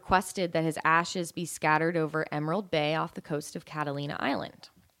 Phil had requested that his ashes be scattered over Emerald Bay off the coast of Catalina Island.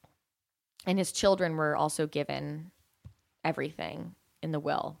 And his children were also given everything in the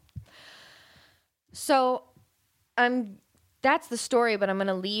will. So that's the story, but I'm going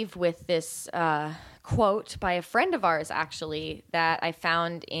to leave with this quote by a friend of ours, actually, that I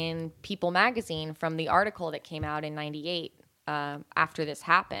found in People magazine from the article that came out in 98 after this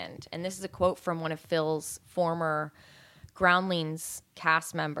happened. And this is a quote from one of Phil's former Groundlings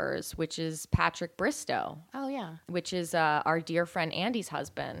cast members, which is Patrick Bristow. Oh, yeah. Which is our dear friend Andy's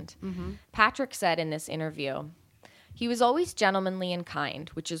husband. Mm-hmm. Patrick said in this interview, he was always gentlemanly and kind,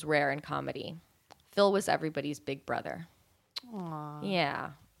 which is rare in comedy. Phil was everybody's big brother. Aww.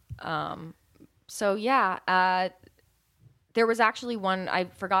 Yeah. There was actually one, I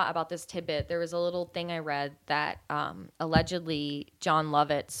forgot about this tidbit. There was a little thing I read that allegedly John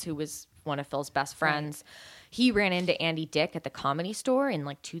Lovitz, who was one of Phil's best friends, he ran into Andy Dick at the Comedy Store in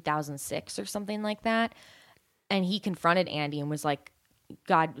like 2006 or something like that. And he confronted Andy and was like,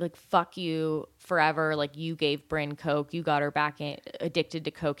 God, like, fuck you forever. Like, you gave Bryn coke. You got her back addicted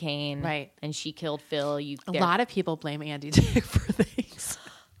to cocaine. Right. And she killed Phil. A lot of people blame Andy Dick for things.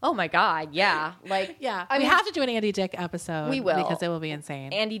 Oh, my God. Yeah. Like, yeah. We have to do an Andy Dick episode. We will. Because it will be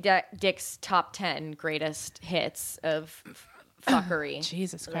insane. Andy Dick's top 10 greatest hits of fuckery.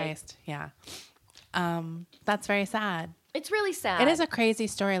 Jesus Christ. Yeah. That's very sad. It's really sad. It is a crazy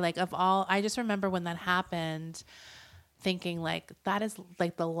story. Like, I just remember when that happened, thinking like that is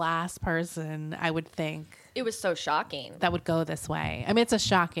like the last person I would think. It was so shocking that would go this way. I mean, it's a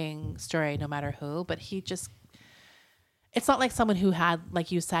shocking story no matter who, but it's not like someone who had,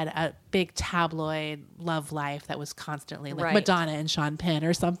 like you said, a big tabloid love life that was constantly like Madonna and Sean Penn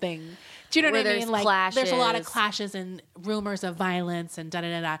or something. Do you know what I mean? Like, clashes. There's a lot of clashes and rumors of violence and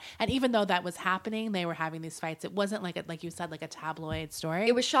da-da-da-da. And even though that was happening, they were having these fights. It wasn't like you said, like a tabloid story.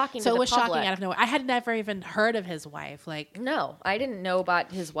 It was shocking. So it was public. Shocking out of nowhere. I had never even heard of his wife. Like, no, I didn't know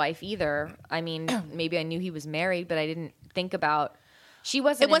about his wife either. I mean, maybe I knew he was married, but I didn't think about. She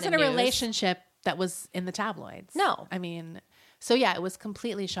wasn't. It wasn't a relationship that was in the tabloids. No, I mean. So yeah, it was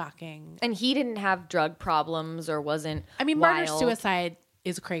completely shocking. And he didn't have drug problems or wasn't. I mean, wild. Murder-suicide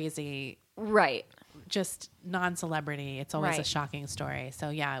is crazy. Right. Just non-celebrity. It's always a shocking story. So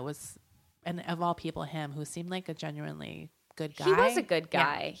yeah, it was, and of all people, him, who seemed like a genuinely good guy. He was a good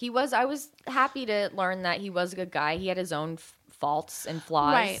guy. Yeah. I was happy to learn that he was a good guy. He had his own faults and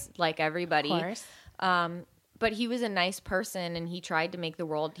flaws, like everybody. Of course. But he was a nice person, and he wanted to make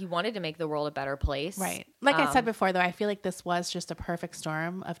the world a better place. Right. Like I said before, though, I feel like this was just a perfect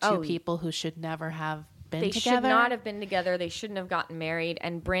storm of two people who should never have been together. They should not have been together. They shouldn't have gotten married.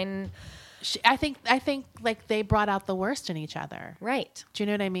 And Bryn... I think like they brought out the worst in each other. Right. Do you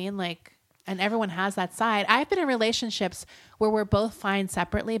know what I mean? Like, and everyone has that side. I've been in relationships where we're both fine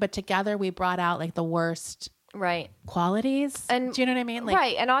separately, but together we brought out like the worst... qualities. And do you know what I mean?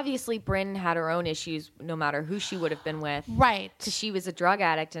 Like, and obviously Bryn had her own issues no matter who she would have been with. Right. Because she was a drug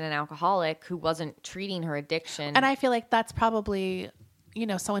addict and an alcoholic who wasn't treating her addiction. And I feel like that's probably,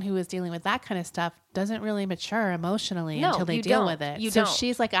 someone who is dealing with that kind of stuff doesn't really mature emotionally until they deal with it. So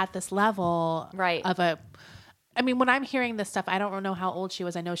she's like at this level of I mean, when I'm hearing this stuff, I don't know how old she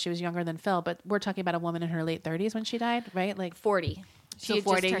was. I know she was younger than Phil, but we're talking about a woman in her late 30s when she died, right? Like 40. She had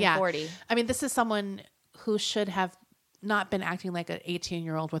 40, just turned 40. I mean, this is someone who should have not been acting like an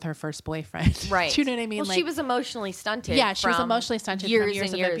 18-year-old with her first boyfriend. Right. Do you know what I mean? Well, like, she was emotionally stunted. Yeah, she was emotionally stunted from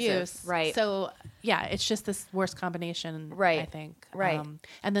years of abuse. Right. So, yeah, it's just this worst combination, I think. Right.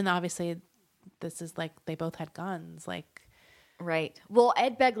 And then obviously this is like they both had guns. Like, right. Well,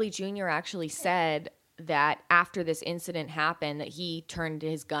 Ed Begley Jr. actually said that after this incident happened that he turned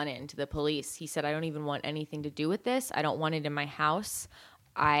his gun in to the police. He said, I don't even want anything to do with this. I don't want it in my house.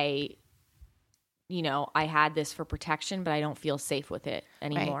 I had this for protection, but I don't feel safe with it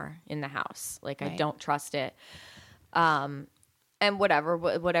anymore in the house. Like, I don't trust it. And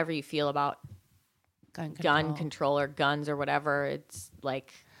whatever you feel about gun control or guns or whatever, it's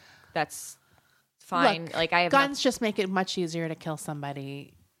like, that's fine. Look, like, I have guns just make it much easier to kill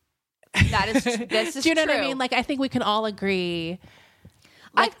somebody. This is Do you know true. what I mean? Like, I think we can all agree.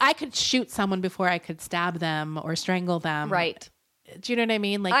 Like, I could shoot someone before I could stab them or strangle them. Right. Do you know what I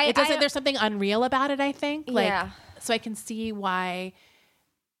mean? Like, there's something unreal about it, I think. Like, so I can see why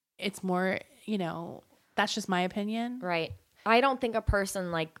it's more, that's just my opinion. Right. I don't think a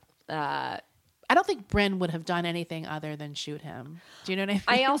person like, I don't think Bryn would have done anything other than shoot him. Do you know what I mean?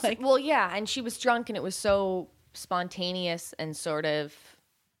 I also, and she was drunk and it was so spontaneous and sort of,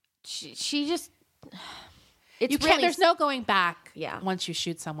 she just, there's no going back. Yeah. Once you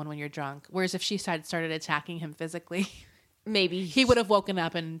shoot someone when you're drunk. Whereas if she started attacking him physically, maybe he would have woken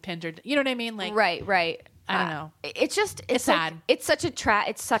up and pinned her. You know what I mean? Like, right. I don't know. It's sad. It's such a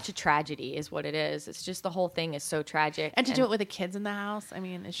tragedy is what it is. It's just the whole thing is so tragic. And to do it with the kids in the house. I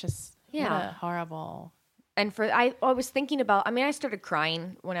mean, it's just what a horrible. And I was thinking about, I started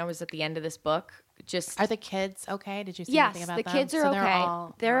crying when I was at the end of this book. Are the kids okay? Did you see anything about them? Yes, the kids are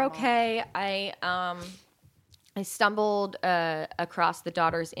okay. They're okay. I stumbled across the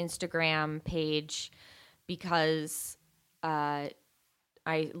daughter's Instagram page because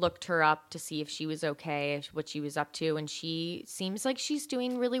I looked her up to see if she was okay, what she was up to, and she seems like she's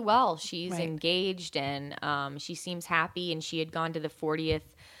doing really well. She's engaged, and she seems happy, and she had gone to the 40th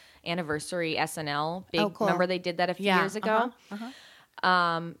anniversary SNL. Cool. Remember they did that a few years ago?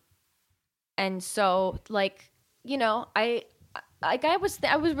 And so, like, you know, I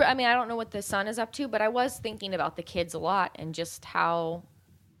mean, I don't know what the son is up to, but I was thinking about the kids a lot and just how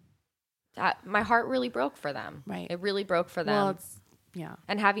my heart really broke for them. Right. It really broke for them. Well,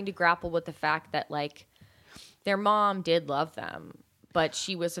 and having to grapple with the fact that, like, their mom did love them, but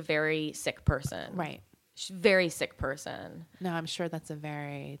she was a very sick person. Right. Very sick person. No, I'm sure that's a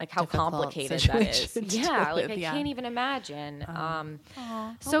very like how complicated that is. Yeah, like I can't even imagine.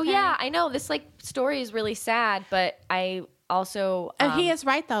 So yeah, I know this like story is really sad, but I also and he is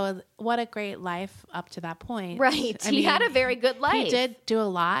right though. What a great life up to that point. Right, he had a very good life. He did do a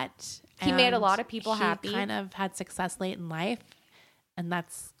lot. He made a lot of people happy. He kind of had success late in life, and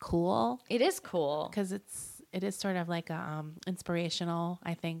that's cool. It is cool because it is sort of like a inspirational,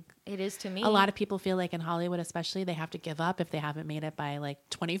 I think. It is to me. A lot of people feel like in Hollywood especially, they have to give up if they haven't made it by like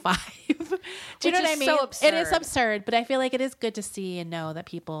 25. Do you know what I mean? So absurd. It is absurd, but I feel like it is good to see and know that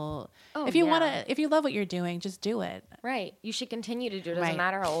people, if you love what you're doing, just do it. Right. You should continue to do it. Doesn't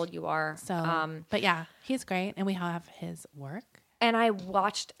matter how old you are. So, but yeah, he's great. And we have his work. And I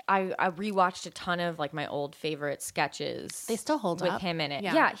rewatched a ton of like my old favorite sketches. They still hold up with him in it.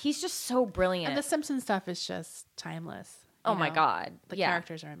 Yeah, he's just so brilliant. And the Simpsons stuff is just timeless. Oh my God. The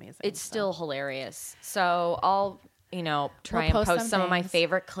characters are amazing. It's still hilarious. So I'll, try and post some of my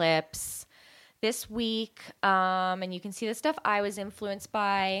favorite clips this week. And you can see the stuff I was influenced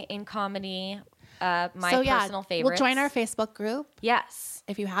by in comedy. Personal favorites. We'll join our Facebook group. Yes.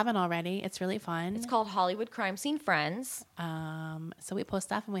 If you haven't already, it's really fun. It's called Hollywood Crime Scene Friends. So we post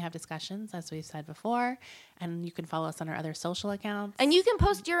stuff and we have discussions, as we've said before. And you can follow us on our other social accounts. And you can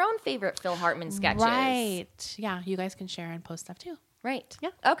post your own favorite Phil Hartman sketches. Right. Yeah, you guys can share and post stuff too. Right.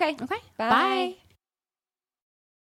 Yeah. Okay. Okay. Bye.